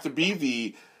you have to be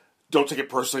the don't take it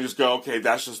personally, just go, okay,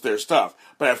 that's just their stuff.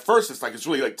 But at first it's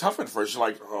really like tough at first. You're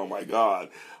like, oh my God.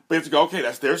 But you have to go, okay,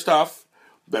 that's their stuff.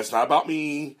 That's not about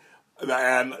me.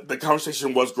 And the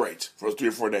conversation was great for those 3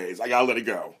 or 4 days. I gotta let it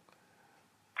go.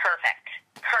 Perfect.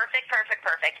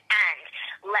 And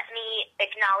let me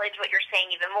acknowledge what you're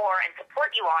saying even more and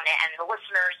support you on it. And the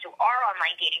listeners who are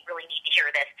online dating really need to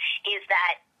hear this, is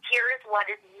that here is what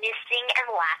is missing and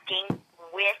lacking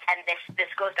with, and this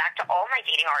goes back to all my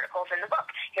dating articles in the book.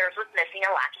 Here's what's missing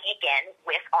and lacking again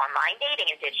with online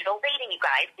dating and digital dating, you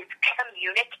guys. It's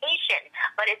communication,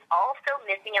 but it's also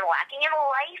missing and lacking in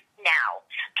life now.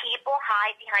 People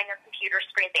hide behind their computer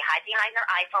screens, they hide behind their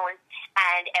iPhones,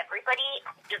 and everybody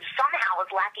somehow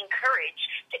is lacking courage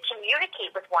to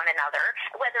communicate with one another,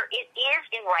 whether it is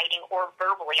in writing or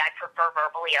verbally. I prefer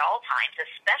verbally at all times,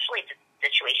 especially if it's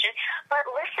a situation. But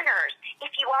listeners,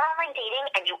 if you are online dating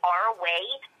and you are away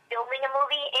filming a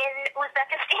movie in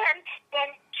Uzbekistan,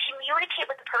 then communicate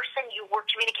with the person you were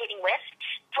communicating with.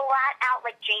 Flat out,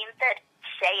 like James said,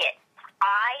 say it.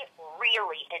 I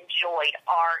really enjoyed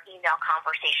our email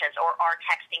conversations or our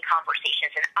texting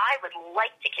conversations, and I would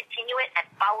like to continue it and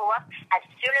follow up as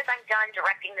soon as I'm done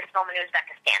directing this film in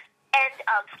Uzbekistan. End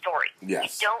of story.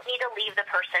 Yes. You don't need to leave the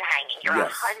person hanging. You're 100%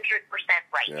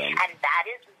 right. Yeah. And that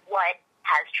is what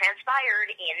has transpired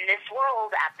in this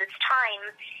world at this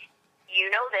time. You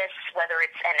know this, whether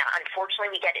it's, and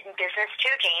unfortunately we get it in business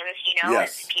too, James, you know,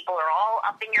 people are all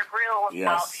up in your grill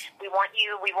about, we want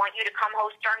you to come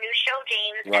host our new show,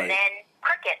 James, and then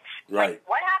crickets. Right.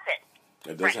 Like, what happened?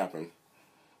 It does happen.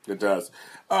 It does.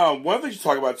 One of the things you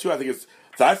talk about too, I think is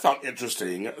that I found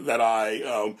interesting that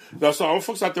so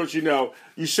folks out there,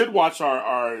 you should watch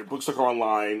our Book Circle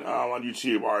Online on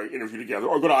YouTube, our interview together,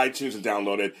 or go to iTunes and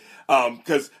download it,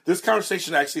 because this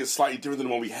conversation actually is slightly different than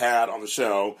the one we had on the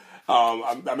show.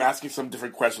 I'm asking some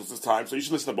different questions this time, so you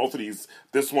should listen to both of these,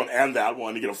 this one and that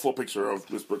one, to get a full picture of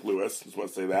Miss Brooke Lewis. Just want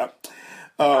to say that.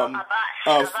 Of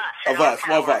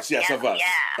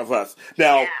us.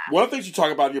 Now, one of the things you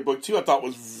talk about in your book, too, I thought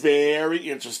was very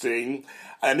interesting.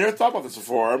 I never thought about this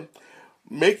before.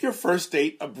 Make your first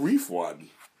date a brief one.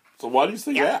 So why do you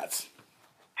say that?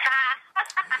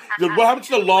 What happens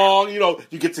to the long,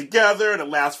 you get together and it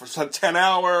lasts for 10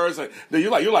 hours. And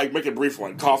you like make a brief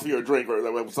one, coffee or drink.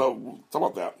 So talk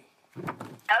about that.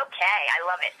 Okay, I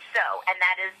love it. So, and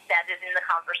that is in the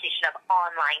conversation of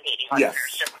online dating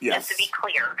listeners. Just to be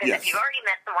clear, because if you've already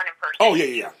met someone in person,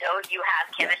 you have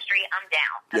chemistry, I'm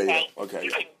down. Okay, okay.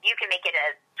 You can make it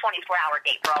a 24-hour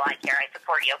date for all I care. I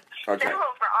support you. Okay. So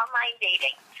for online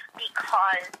dating,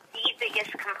 because the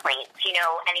biggest complaints,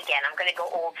 and again, I'm going to go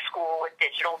old school with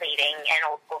digital dating and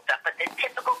old school stuff, but the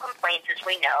typical complaints, as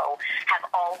we know, have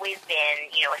always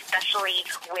been, especially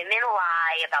women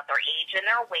lie about their age and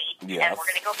their weight, and we're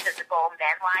going to go physical.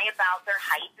 Men lie about their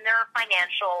height and their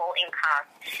financial income.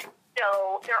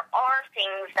 So there are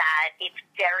things that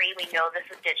we know this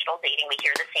is digital dating. We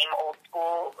hear the same old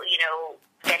school,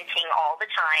 venting all the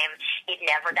time.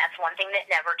 That's one thing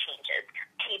that never changes.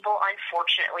 People,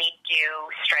 unfortunately, do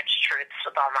stretch truths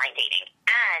with online dating.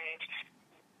 And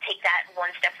take that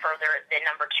one step further, the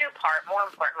number 2 part, more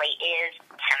importantly, is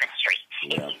chemistry.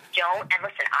 If you don't, and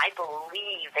listen, I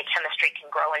believe that chemistry can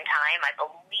grow in time. I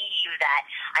believe that,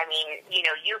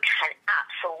 you can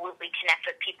absolutely connect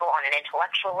with people on an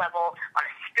intellectual level, on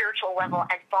a spiritual level,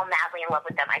 and fall madly in love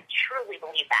with them. I truly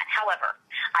believe that. However,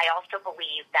 I also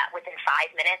believe that within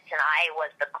 5 minutes, and I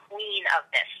was the queen of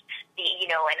this,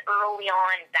 and early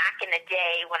on, back in the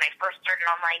day when I first started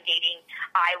online dating,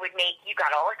 I would you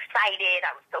got all excited.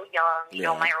 I was so young,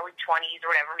 my early 20s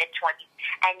or whatever, mid-20s,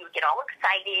 and you would get all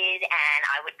excited, and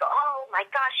I would go, oh my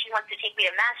gosh, she wants to take me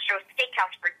to Mastro's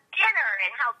Steakhouse for dinner,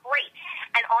 and how great.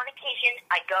 And on occasion,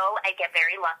 I go, I get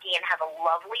very lucky and have a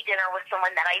lovely dinner with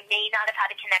someone that I may not have had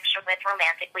a connection with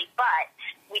romantically, but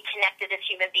we connected as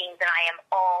human beings, and I am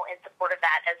all in support of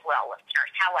that as well,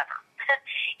 listeners. However,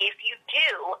 if you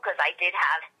do, because I did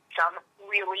have some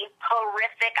really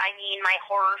horrific, my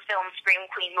horror film, Scream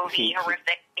Queen movie,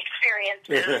 horrific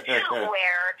experiences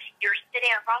where you're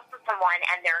sitting across from someone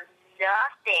and they're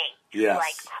nothing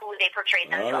like who they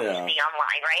portrayed themselves to be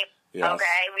online, right? Yes.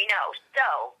 Okay, we know.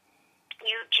 So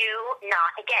you do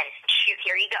not, again,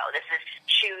 here you go. This is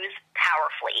choose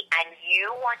powerfully. And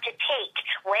you want to take,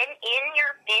 when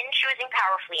in choosing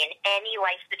powerfully in any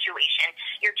life situation,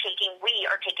 we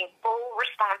are taking full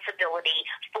responsibility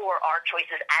for our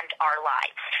choices and our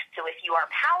lives. So if you are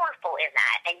powerful in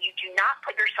that, and you do not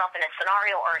put yourself in a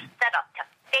scenario or a setup to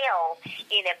fail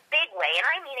in a big way,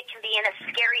 and it can be in a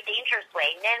scary, dangerous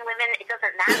way. Men, women, it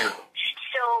doesn't matter.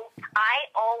 So I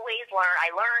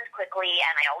learned quickly,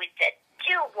 and I always said,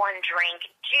 do one drink,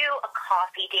 do a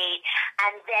coffee date,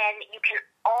 and then you can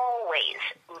always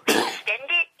extend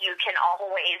it. You can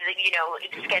always,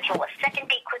 schedule a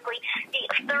second date quickly.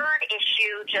 The third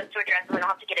issue, just to address, we don't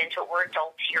have to get into it, we're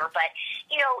adults here, but,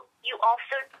 you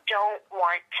also don't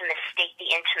want to mistake the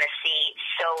intimacy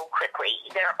so quickly.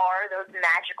 There are those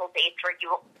magical dates where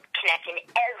you connect in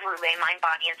every way, mind,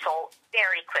 body, and soul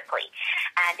very quickly.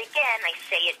 And again, I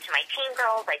say it to my teen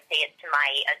girls, I say it to my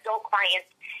adult clients,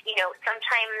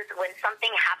 sometimes when something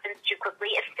happens too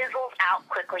quickly, it fizzles out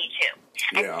quickly too.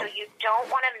 And so you don't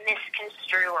want to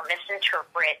misconstrue or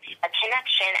misinterpret a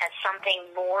connection as something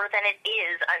more than it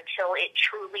is until it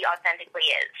truly, authentically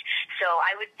is. So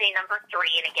I would say number 3,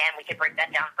 and again, we could break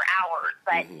that down for hours,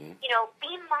 but,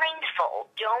 be mindful.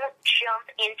 Don't jump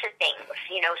into things,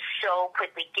 so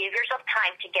quickly. Give yourself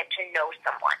time to get to know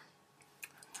someone.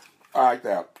 I like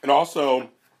that. And also,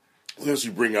 as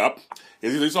you bring up,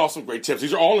 these are all some great tips.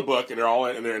 These are all in the book, and they're all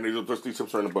in there, and these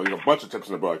tips are in the book. There's a bunch of tips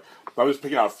in the book. But I'm just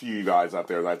picking out a few you guys out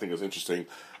there that I think is interesting.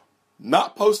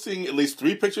 Not posting at least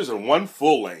 3 pictures and 1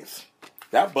 full length.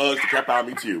 That bugs the crap out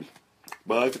of me, too.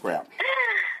 Bugs the crap.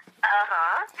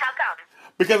 How come?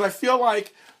 Because I feel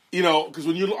like, so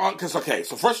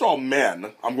first of all,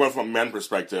 men, I'm going from a man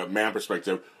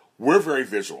perspective, we're very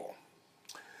visual.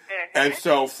 Mm-hmm. And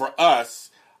so for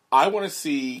us, I want to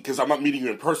see, because I'm not meeting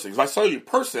you in person. Because if I saw you in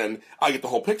person, I get the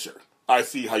whole picture. I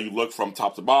see how you look from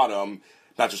top to bottom,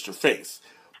 not just your face.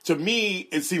 To me,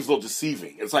 it seems a little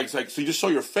deceiving. It's like so you just show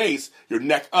your face, your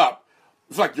neck up.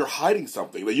 It's like you're hiding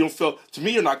something. That you don't feel, to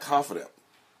me, you're not confident.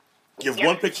 You have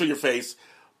one picture of your face.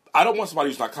 I don't want somebody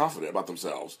who's not confident about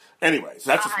themselves. Anyway,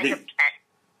 so that's just 100%. me.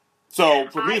 So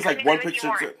for me, it's like one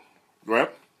picture.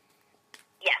 Right?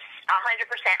 Yes, 100%.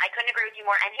 I couldn't agree with you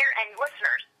more. And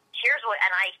listeners, here's what,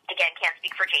 and I, again, can't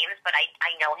speak for James, but I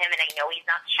know him, and I know he's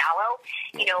not shallow.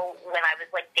 You know, when I was,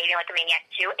 like, dating like a maniac,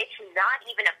 too, it's not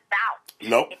even about.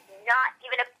 Nope. It's not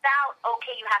even about,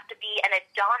 okay, you have to be an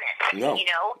Adonis. No. You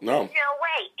know? No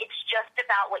way. It's just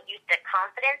about what you said,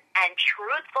 confidence and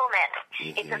truthfulness.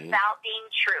 It's about being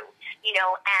true. You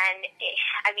know, and,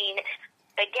 I mean,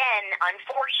 again,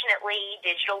 unfortunately,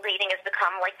 digital dating has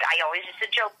become, like I always used to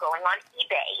joke, going on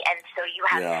eBay. And so you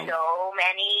have so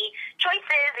many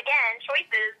choices.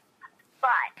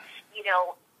 But, you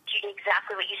know,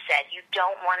 exactly what you said. You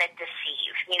don't want to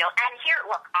deceive, you know. And here,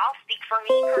 look, I'll speak for me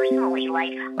personally.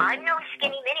 Like, I'm no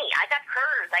skinny mini. I got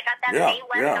curves. I got that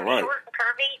May-West. I'm short and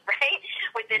curvy, right?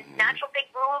 With the natural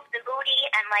big boobs and booty.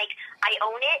 And, like, I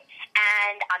own it.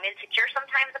 And I'm insecure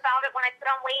sometimes about it when I put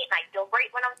on weight. And I feel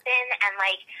great when I'm thin. And,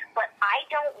 like, but I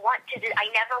don't want to, I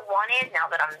never wanted, now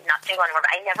that I'm not single anymore,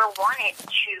 but I never wanted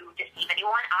to deceive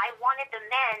anyone. I wanted the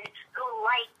men who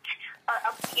liked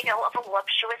you know, a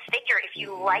voluptuous figure. If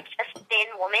you liked a thin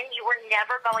woman, you were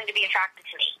never going to be attracted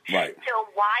to me. Right. So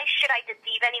why should I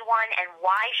deceive anyone, and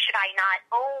why should I not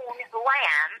own who I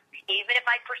am, even if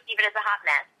I perceive it as a hot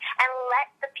mess, and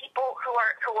let the people who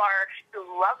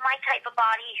love my type of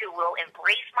body, who will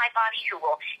embrace my body, who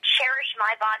will cherish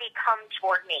my body, come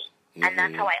toward me. And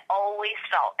that's how I always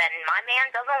felt. And my man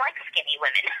doesn't like skinny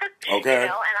women. Okay.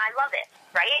 You know, and I love it,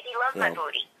 right? He loves my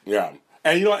booty. Yeah.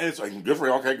 And you know, it's like, good for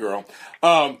you, okay, girl.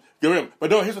 Good for him.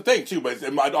 But no, here's the thing too.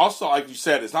 But also, like you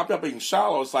said, it's not about being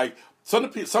shallow. It's like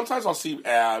sometimes I'll see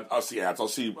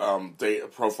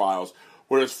date profiles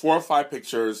where there's 4 or 5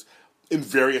 pictures in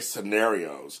various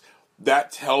scenarios.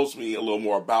 That tells me a little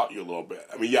more about you a little bit.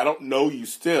 I mean, I don't know you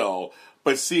still,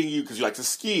 but seeing you because you like to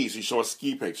ski, so you show a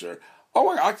ski picture. Oh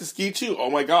my God, I like to ski too.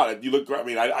 Oh my God, you look great. I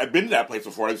mean, I've been to that place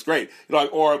before. It's great. You know,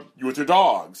 like, or you with your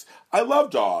dogs. I love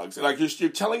dogs. And like you're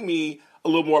telling me a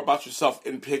little more about yourself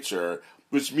in picture,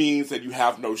 which means that you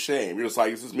have no shame. You're just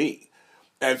like, this is me.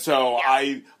 And so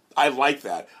I like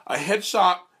that. A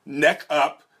headshot, neck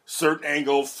up, certain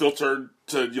angle, filtered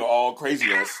to all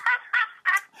craziness.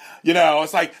 You know,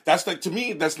 it's like, that's like, to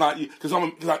me, that's not you. Because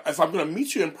if I'm going to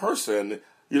meet you in person,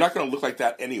 you're not going to look like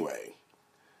that anyway.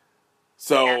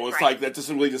 So it's like, that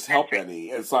doesn't really just help any.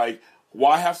 It's like,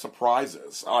 why have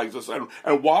surprises?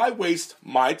 And why waste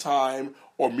my time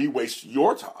or me waste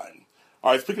your time?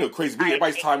 All right, speaking of crazy,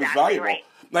 everybody's time is valuable. Right.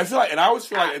 And I feel like, and I always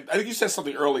feel like, I think you said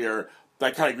something earlier that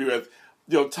I kind of agree with.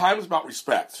 You know, time is about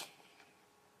respect.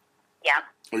 Yeah.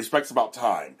 Respect's about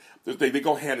time. They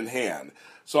go hand in hand.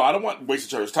 So I don't want to waste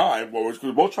each other's time.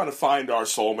 We're both trying to find our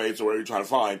soulmates or whatever you're trying to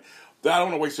find. I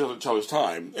don't want to waste each other's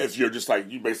time if you're just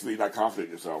like, you basically not confident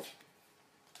in yourself.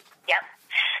 Yep.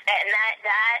 And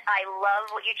that I love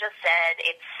what you just said.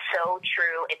 It's so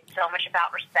true. It's so much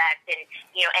about respect. And,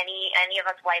 you know, any of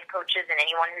us life coaches and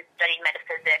anyone who's studied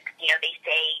metaphysics, you know, they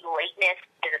say lateness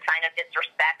is a sign of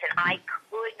disrespect. And I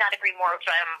could not agree more. So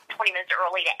I'm 20 minutes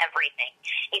early to everything.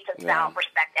 It's about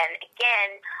respect. And again,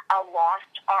 a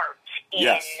lost art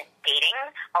in dating,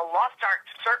 a lost art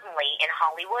certainly in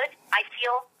Hollywood, I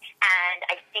feel. And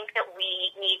I think that we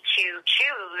need to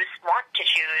want to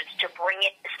choose to bring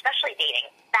it, especially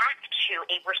dating, back to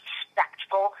a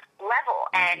respectful level.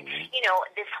 And, you know,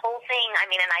 this whole thing, I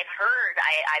mean, and I've heard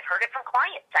it from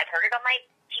clients. I've heard it on my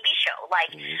TV show, like,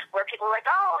 where people are like,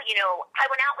 oh, you know, I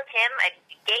went out with him,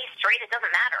 gay, straight, it doesn't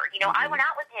matter. You know, I went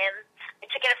out with him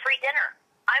to get a free dinner.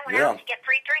 I went out to get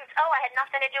free drinks. Oh, I had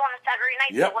nothing to do on a Saturday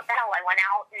night, so what the hell? I went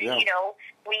out and, you know,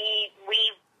 we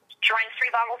drank 3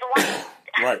 bottles of wine.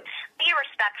 Right. Be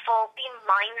respectful. Be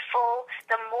mindful.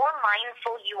 The more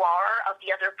mindful you are of the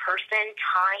other person,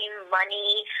 time,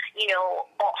 money, you know,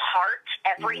 heart,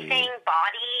 everything,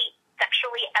 body,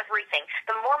 sexually, everything.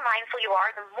 The more mindful you are,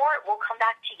 the more it will come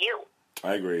back to you.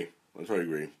 I agree. I totally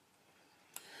agree.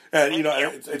 And you know,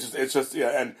 it's just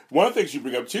And one of the things you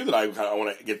bring up too that I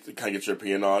want to get your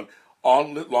opinion on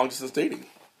long distance dating.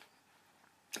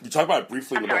 You talk about it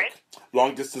briefly in the book.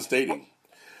 Long distance dating.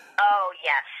 Oh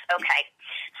yes. Okay.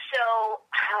 So,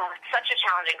 it's such a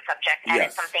challenging subject, and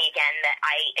it's something, again, that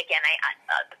I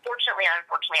fortunately and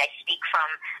unfortunately, I speak from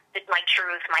my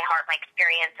truth, my heart, my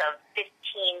experience of 15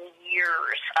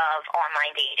 years of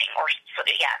online dating,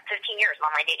 15 years of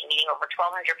online dating, meeting over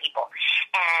 1,200 people,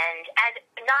 and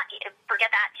not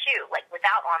forget that, too, like,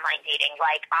 without online dating,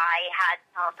 like, I had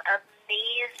some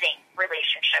amazing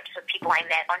relationships with people I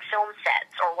met on film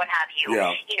sets, or what have you,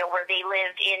 you know, where they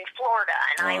lived in Florida,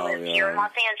 and I lived here in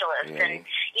Los Angeles, and,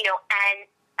 you know, and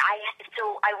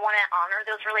I want to honor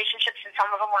those relationships, and some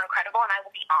of them were incredible, and I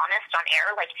will be honest on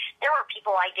air. Like, there were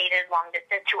people I dated long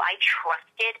distance who I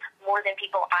trusted more than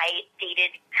people I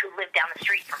dated who lived down the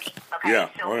street from me. Okay? Yeah.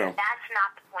 So that's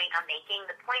not the point I'm making.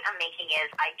 The point I'm making is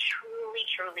I truly,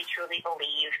 truly, truly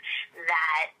believe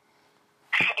that,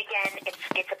 again,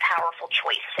 it's a powerful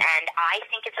choice, and I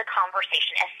think it's a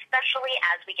conversation, especially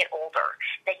as we get older,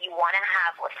 that you want to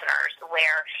have, listeners,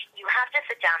 where you have to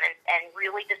sit down and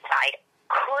really decide,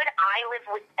 could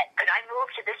I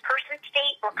move to this person's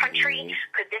state or country?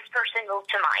 Could this person move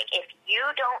to mine? If you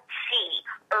don't see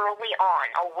early on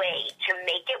a way to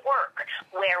make it work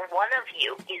where one of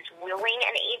you is willing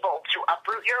and able to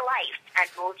uproot your life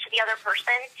and move to the other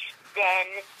person,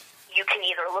 then you can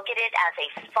either look at it as a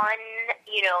fun,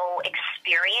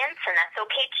 experience, and that's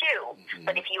okay too.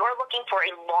 But if you are looking for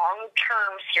a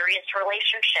long-term, serious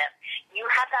relationship, you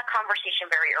have that conversation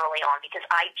very early on, because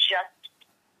I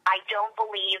don't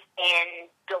believe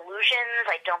in delusions.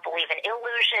 I don't believe in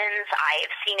illusions.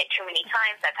 I've seen it too many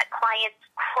times. I've had clients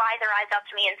cry their eyes out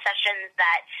to me in sessions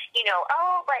that,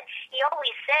 but he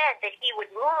always said that he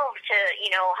would move to,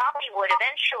 Hollywood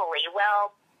eventually.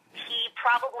 Well, he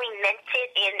probably meant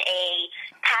it in a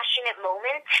passionate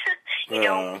moment,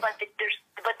 but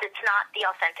it's not the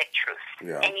authentic truth.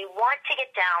 Yeah. And you want to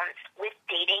get down with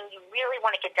dating. You really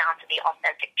want to get down to the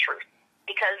authentic truth.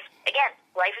 Because, again,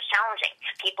 life is challenging.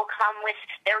 People come with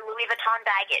their Louis Vuitton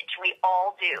baggage. We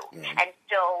all do. Yeah. And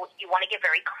so you want to get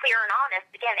very clear and honest,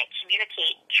 again, and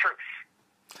communicate truth.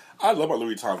 I love my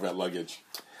Louis Vuitton for that luggage.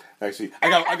 Actually, I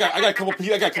got a couple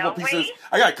pieces.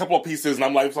 I got a couple of pieces, and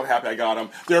I'm so happy I got them.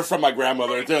 They're from my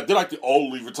grandmother. They're like the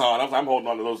old Louis Vuitton. I'm holding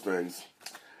on to those things.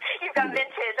 You've got vintage.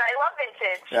 I love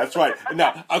vintage. That's right.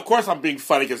 Now, of course, I'm being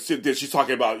funny because she's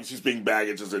talking about she's being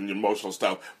baggages and emotional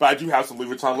stuff. But I do have some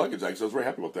Louis Vuitton luggage, actually. I was very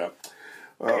happy with that.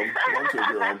 I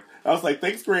was like,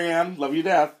 thanks, Gran. Love you to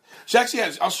death. She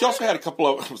also had a couple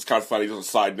of, it was kind of funny, just a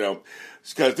side note,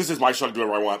 because this is my show, I do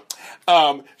whatever I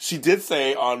want. She did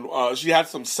say she had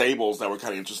some sables that were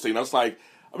kind of interesting. I was like,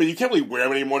 you can't really wear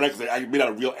them anymore now because they're made out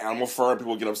of real animal fur and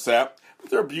people get upset. But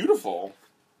they're beautiful.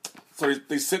 So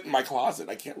they sit in my closet.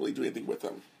 I can't really do anything with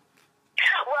them.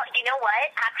 Well, you know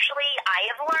what? Actually, I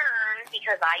have learned,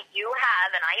 because I do have,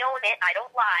 and I own it, I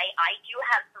don't lie, I do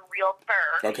have some real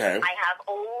fur. Okay. I have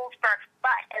old fur,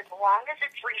 but as long as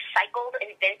it's recycled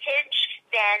and vintage,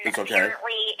 then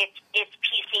apparently it's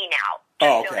PC now.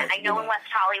 Oh, okay. So I know in West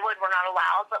Hollywood we're not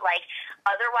allowed, but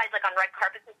otherwise, on red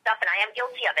carpets and stuff, and I am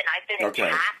guilty of it, and I've been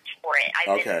attacked for it.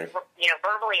 I've been,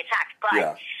 verbally attacked,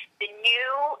 but the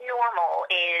new normal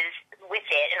is with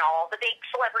it, and all the big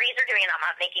celebrities are doing it. I'm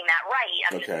not making that right.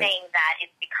 I'm just saying that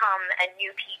it's become a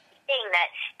new thing, that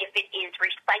if it is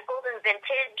recycled and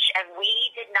vintage, and we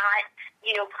did not,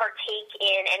 partake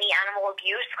in any animal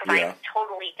abuse, because I'm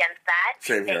totally against that,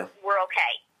 same here. We're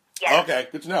okay. Yes. Okay,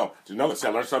 good to know. I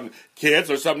learned something. Kids,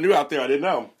 there's something new out there I didn't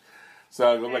know. So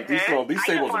I'm like, these sables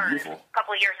are beautiful. A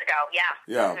couple of years ago,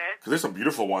 yeah. Because there's some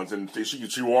beautiful ones, and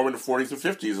she wore them in the 40s and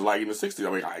 50s, and in the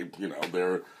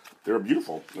 60s. They're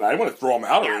beautiful. And I didn't want to throw them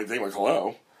out or anything.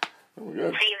 Hello. They were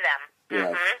good. Save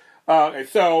them. Yeah. And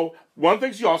so one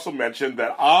thing she also mentioned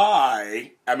that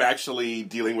I am actually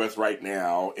dealing with right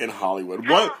now in Hollywood.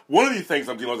 One of the things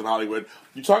I'm dealing with in Hollywood,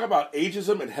 you talk about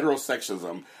ageism and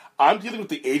heterosexism. I'm dealing with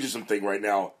the ageism thing right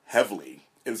now heavily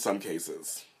in some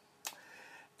cases.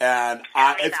 And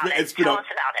it's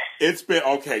been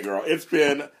okay, girl. It's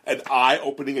been an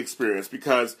eye-opening experience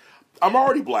because I'm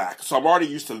already black, so I'm already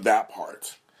used to that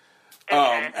part.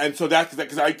 And so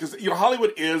because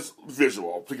Hollywood is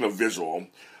visual. Speaking of visual,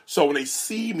 so when they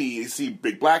see me, they see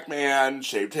big black man,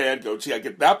 shaved head, goatee. I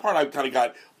get that part. I've kind of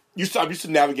got used to. I'm used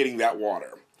to navigating that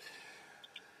water.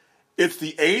 It's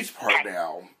the age part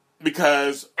now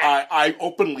because I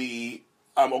openly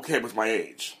I'm okay with my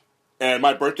age. And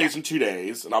my birthday's in 2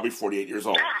 days, and I'll be 48 years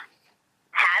old.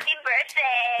 Happy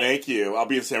birthday! Thank you. I'll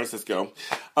be in San Francisco.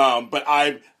 But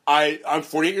I'm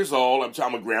 48 years old.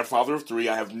 I'm a grandfather of 3.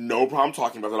 I have no problem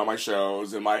talking about that on my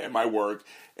shows and my work.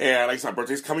 And like I said, my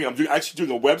birthday's coming. I'm actually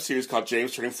doing a web series called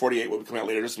James Turning 48, will be coming out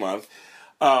later this month.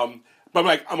 But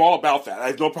I'm all about that. I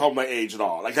have no problem with my age at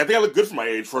all. I think I look good for my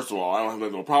age, first of all. I don't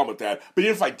have no problem with that. But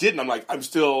even if I didn't, I'm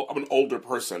an older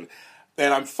person.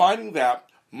 And I'm finding that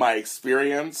my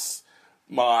experience,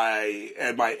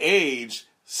 my age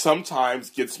sometimes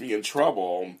gets me in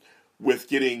trouble with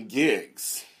getting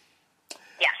gigs.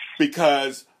 Yes.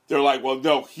 Because they're like, well,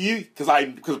 no,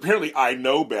 because apparently I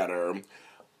know better.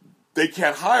 They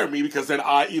can't hire me because then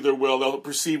they'll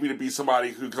perceive me to be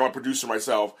somebody because I'm a producer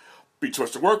myself, be too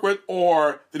much to work with,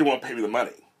 or they don't want to pay me the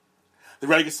money. They'd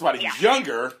rather get somebody who's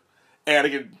younger, and I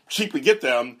can cheaply get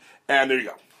them, and there you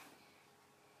go.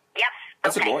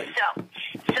 That's okay, annoying.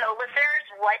 So listeners,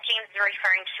 what James is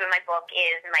referring to in my book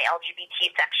is my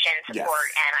LGBT section support,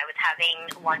 and I was having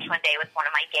lunch one day with one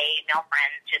of my gay male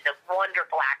friends, who's a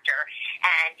wonderful actor,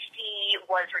 and he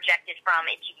was rejected from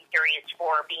a TV series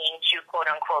for being too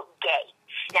quote-unquote gay.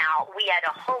 Now, we had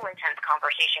a whole intense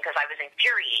conversation because I was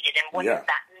infuriated, and what does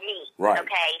that mean? Right.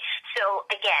 Okay? So,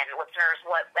 again, listeners,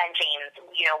 and James,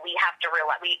 we have to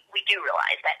realize, we do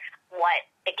realize that what,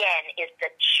 again, is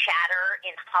the chatter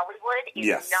in Hollywood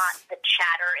is not the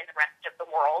chatter in the rest of the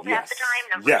world half the time.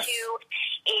 Number two,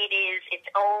 it is its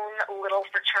own little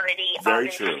fraternity of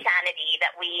insanity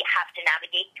that we have to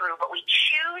navigate through, but we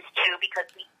choose to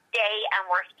because we stay and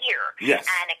we're here. Yes.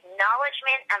 And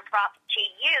acknowledgement and props to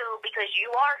you because you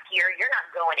are here. You're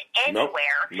not going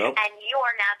anywhere. Nope. And you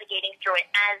are navigating through it,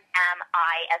 as am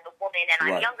I as a woman. And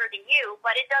I'm younger than you,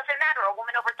 but it doesn't matter. A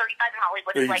woman over 35 in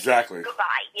Hollywood is like,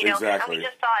 goodbye. You know? And we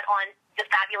just saw it on The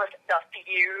Fabulous The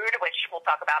Feud, which we'll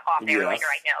talk about off air later,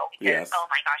 I know. Because, oh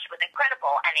my gosh, it was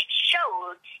incredible. And it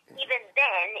showed, even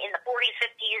then, in the 40s,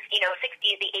 50s,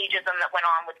 60s, the ageism that went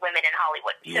on with women in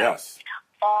Hollywood. So,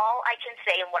 all I can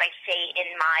say, and what I say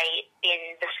in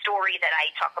the story that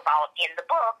I talk about in the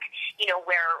book,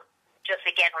 where just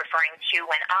again referring to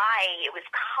when it was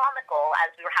comical as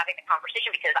we were having the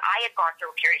conversation because I had gone through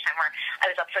a period of time where I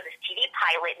was up for this TV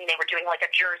pilot and they were doing like a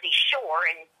Jersey Shore,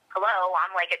 and hello,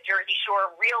 I'm like a Jersey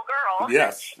Shore real girl,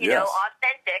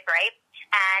 authentic, right?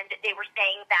 And they were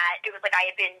saying that it was like I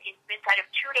had been inside of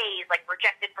 2 days, like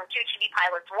rejected from 2 TV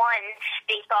pilots. One,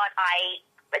 they thought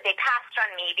but they passed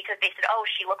on me because they said, oh,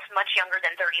 she looks much younger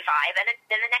than 35. And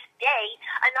then the next day,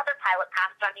 another pilot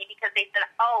passed on me because they said,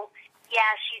 oh,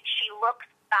 yeah, she looks,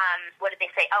 what did they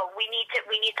say? Oh, we need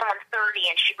someone 30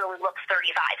 and she really looks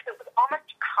 35. So it was almost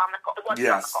comical. It was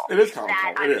comical. It is comical.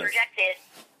 That I was rejected,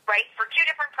 right, for 2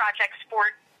 different projects for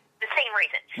the same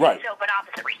reason. Right. So, but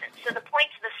opposite reasons. So the point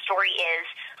of the story is,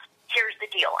 here's the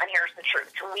deal and here's the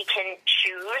truth. We can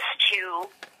choose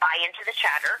to buy into the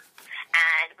chatter,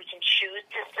 and we can choose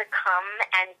to succumb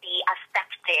and be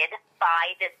affected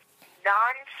by this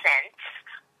nonsense,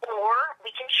 or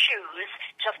we can choose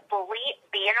to fully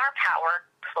be in our power,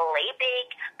 play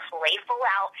big, play full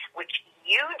out, which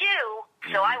you do,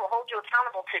 so I will hold you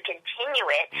accountable to continue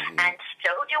it, and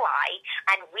so do I,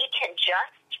 and we can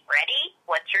just, ready?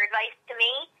 What's your advice to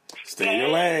me? Stay in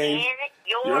your lane. In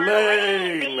your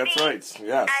lane, That's right,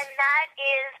 yes. And that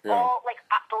is all,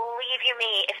 believe you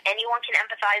me, if anyone can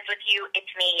empathize with you,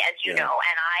 it's me, as you know,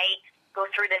 and I go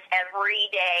through this every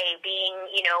day being,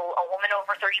 a woman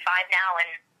over 35 now and,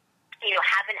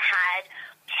 haven't had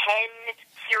 10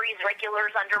 series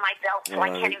regulars under my belt, so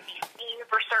I can't even be seen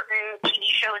for certain TV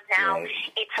shows now.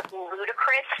 It's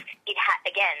ludicrous.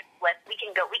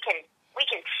 We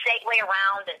can segue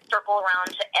around and circle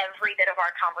around to every bit of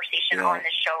our conversation on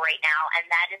this show right now, and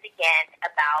that is again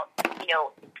about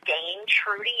staying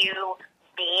true to you,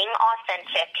 being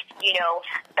authentic.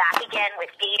 Back again with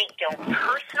dating, don't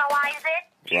personalize it.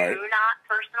 Do not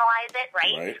personalize it.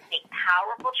 Right? Make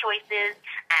powerful choices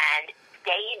and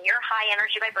stay in your high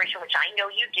energy vibration, which I know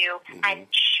you do, and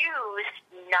choose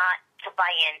not to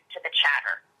buy into the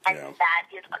chatter. And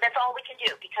that's all we can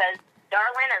do because,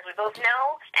 darling, as we both know,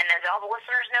 and as all the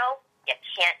listeners know,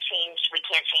 we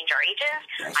can't change our ages.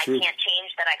 I can't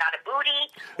change that I got a booty.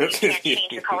 We can't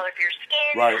change the color of your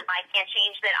skin. I can't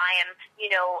change that I am,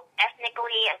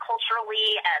 ethnically and culturally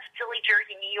a Philly,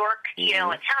 Jersey, New York,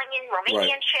 Italian,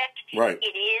 Romanian chick.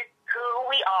 It is who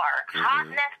we are. Hot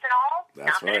mess and all.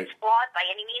 Not that it's flawed by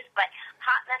any means, but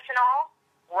hot mess and all.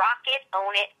 Rock it,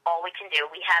 own it, all we can do.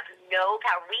 We have no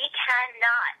power.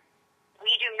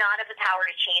 We do not have the power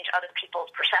to change other people's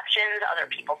perceptions, other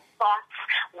people's thoughts.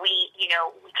 We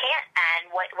can't. And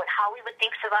what Hollywood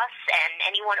thinks of us and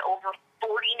anyone over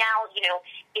 40 now,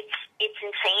 it's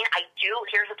insane.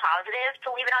 Here's a positive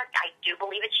to leave it on. I do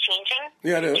believe it's changing.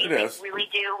 Yeah, it is. We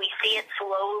really do. We see it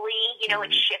slowly,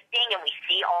 it's shifting, and we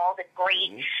see all the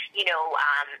great,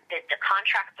 the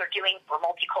contracts they're doing for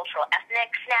multicultural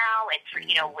ethnics now. It's,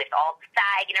 with all the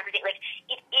SAG and everything. Like,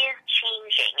 it is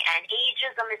changing, and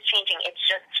ageism is changing. It's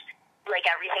just, like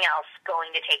everything else,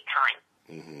 going to take time.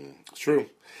 It's true.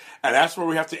 And that's where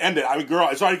we have to end it. I mean, girl,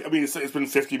 it's been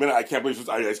 50 minutes.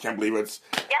 I just can't believe it's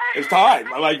time.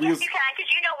 You can, because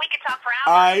we could talk for hours.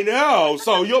 I know.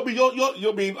 So you'll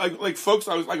be like folks.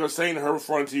 I was saying to her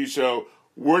before on the TV show,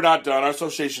 we're not done. Our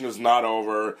association is not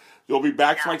over. You'll be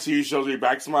back to my TV shows. You'll be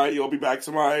back to my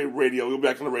radio. You'll be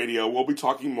back on the radio. We'll be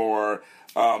talking more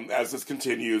as this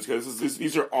continues, because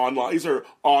these are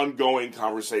ongoing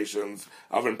conversations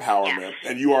of empowerment.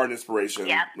 And you are an inspiration,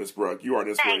 Miss Brooke. You are an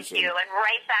inspiration. Thank you, and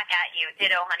right back at you.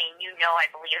 Ditto, honey. You know I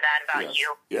believe that about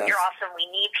you. Yes. You're awesome. We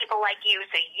need people like you,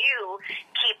 so you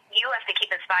have to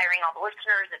keep inspiring all the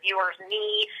listeners, the viewers,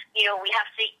 me. You know, we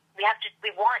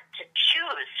want to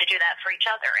choose to do that for each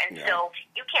other, and so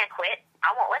you can't quit.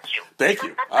 I won't let you. Thank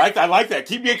you. I like that.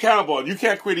 Keep me accountable. And you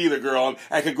can't quit either, girl.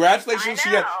 And congratulations.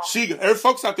 There are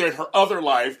folks out there in her other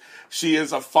life. She is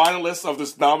a finalist of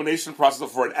this nomination process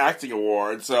for an acting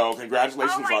award. So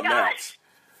congratulations on that.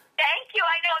 Thank you.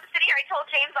 I know. I'm sitting here. I told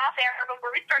James off air before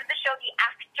we started the show, the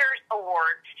Actors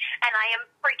Awards, and I am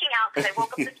freaking out because I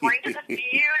woke up this morning to this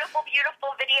beautiful, beautiful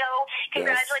video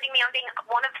congratulating me on being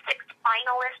one of 6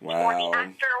 finalists for the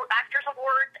Actors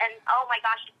Awards, and oh my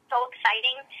gosh, it's so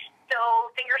exciting. So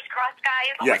fingers crossed,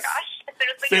 guys. Oh my gosh! As soon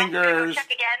as we go check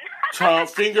again.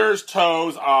 Fingers,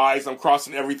 toes, eyes. I'm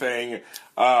crossing everything,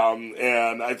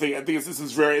 and I think this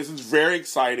is very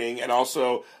exciting and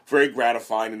also very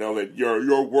gratifying to know that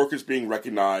your work is being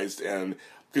recognized, and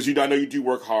because I know you do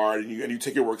work hard and you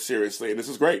take your work seriously, and this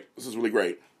is great. This is really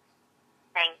great.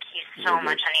 Thank you so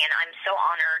much, honey, and I'm so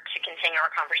honored to continue our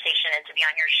conversation and to be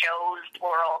on your shows,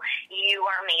 plural. You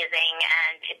are amazing,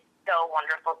 and it's so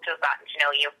wonderful to have gotten to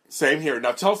know you. Same here.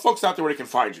 Now tell folks out there where they can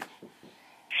find you.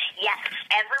 Yes,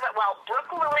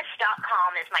 BrookeLewis.com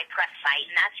is my press site,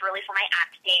 and that's really for my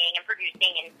acting and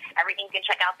producing and everything. You can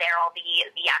check out there, all the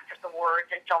Actress Awards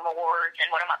and Film Awards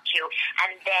and what I'm up to.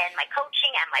 And then my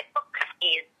coaching and my books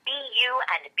is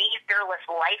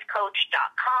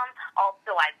BeFearlessLifeCoach.com. Also,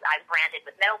 I've branded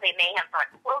with Metal Bay Mayhem for our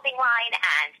clothing line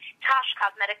and Tosh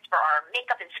Cosmetics for our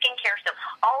makeup and skincare. So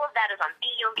all of that is on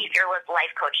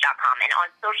BeFearlessLifeCoach.com and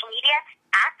on social media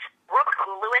at Brooke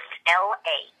Lewis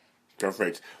LA.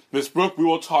 Perfect. Miss Brooke, we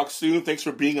will talk soon. Thanks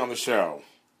for being on the show.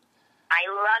 I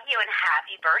love you and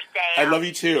happy birthday. I love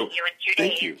you too. See you in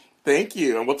 2 days. Thank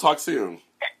you. And we'll talk soon.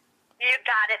 You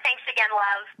got it. Thanks again,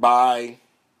 love. Bye.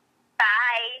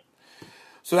 Bye.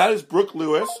 So that is Brooke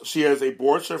Lewis. She is a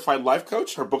board-certified life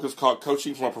coach. Her book is called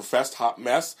Coaching from a Professed Hot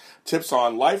Mess. Tips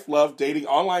on life, love, dating,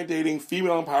 online dating,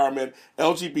 female empowerment,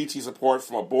 LGBT support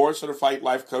from a board-certified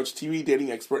life coach, TV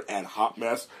dating expert, and hot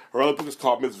mess. Her other book is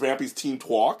called Ms. Vampy's Teen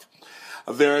Talk.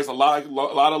 There is a lot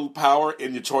of power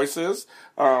in your choices.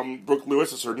 Brooke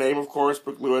Lewis is her name, of course.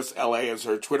 Brooke Lewis LA is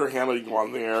her Twitter handle. You can go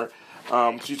on there.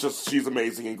 She's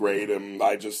amazing and great, and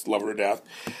I just love her to death.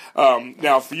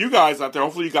 Now, for you guys out there,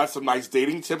 hopefully you got some nice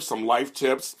dating tips, some life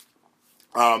tips.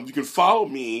 You can follow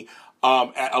me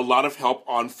at A Lot of Help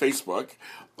on Facebook.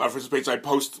 Facebook page, I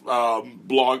post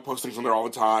blog postings on there all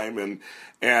the time,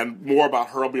 and more about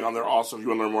her will be on there also if you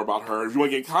want to learn more about her. If you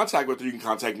want to get in contact with her, you can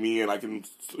contact me, and I can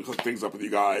hook things up with you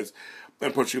guys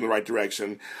and put you in the right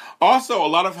direction. Also, A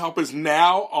Lot of Help is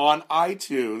now on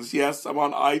iTunes. Yes, I'm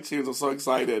on iTunes. I'm so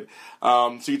excited.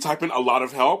 So you type in A Lot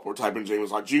of Help, or type in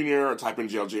James Lott Jr., or type in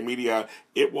JLJ Media.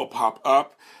 It will pop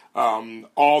up.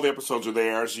 All the episodes are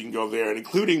there, so you can go there, and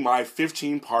including my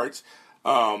 15-part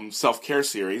self-care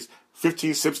series,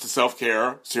 15 Sips to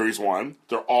Self-Care, Series 1.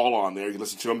 They're all on there. You can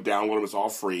listen to them, download them. It's all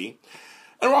free.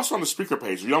 And we're also on the Spreaker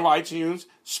page. If you're on iTunes,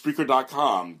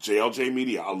 Spreaker.com, JLJ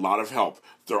Media, A Lot of Help.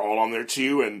 They're all on there,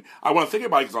 too. And I want to think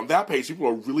about it because on that page, people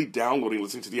are really downloading,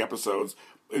 listening to the episodes.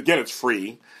 Again, it's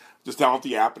free. Just download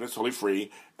the app, and it's totally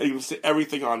free. And you can see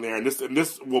everything on there. And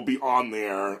this will be on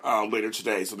there later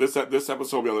today. So this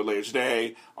episode will be on there later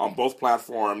today on both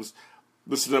platforms.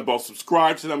 Listen to them both.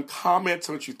 Subscribe to them. Comment.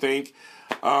 Tell what you think.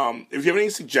 If you have any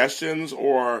suggestions,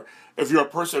 or if you're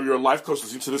a life coach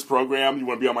listening to this program, you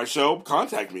want to be on my show,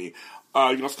 contact me. You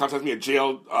can also contact me at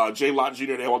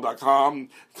jlottjr@AOL.com.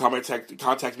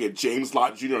 Contact me at James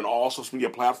Lott Jr. on all social media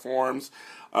platforms.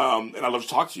 And I'd love to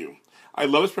talk to you. I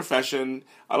love this profession.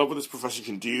 I love what this profession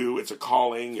can do. It's a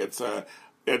calling. It's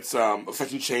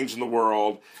affecting change in the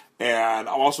world. And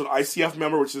I'm also an ICF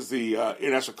member, which is the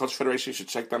International Coach Federation. You should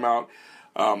check them out.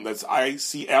 That's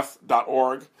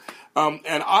ICF.org.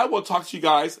 And I will talk to you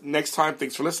guys next time.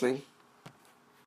 Thanks for listening.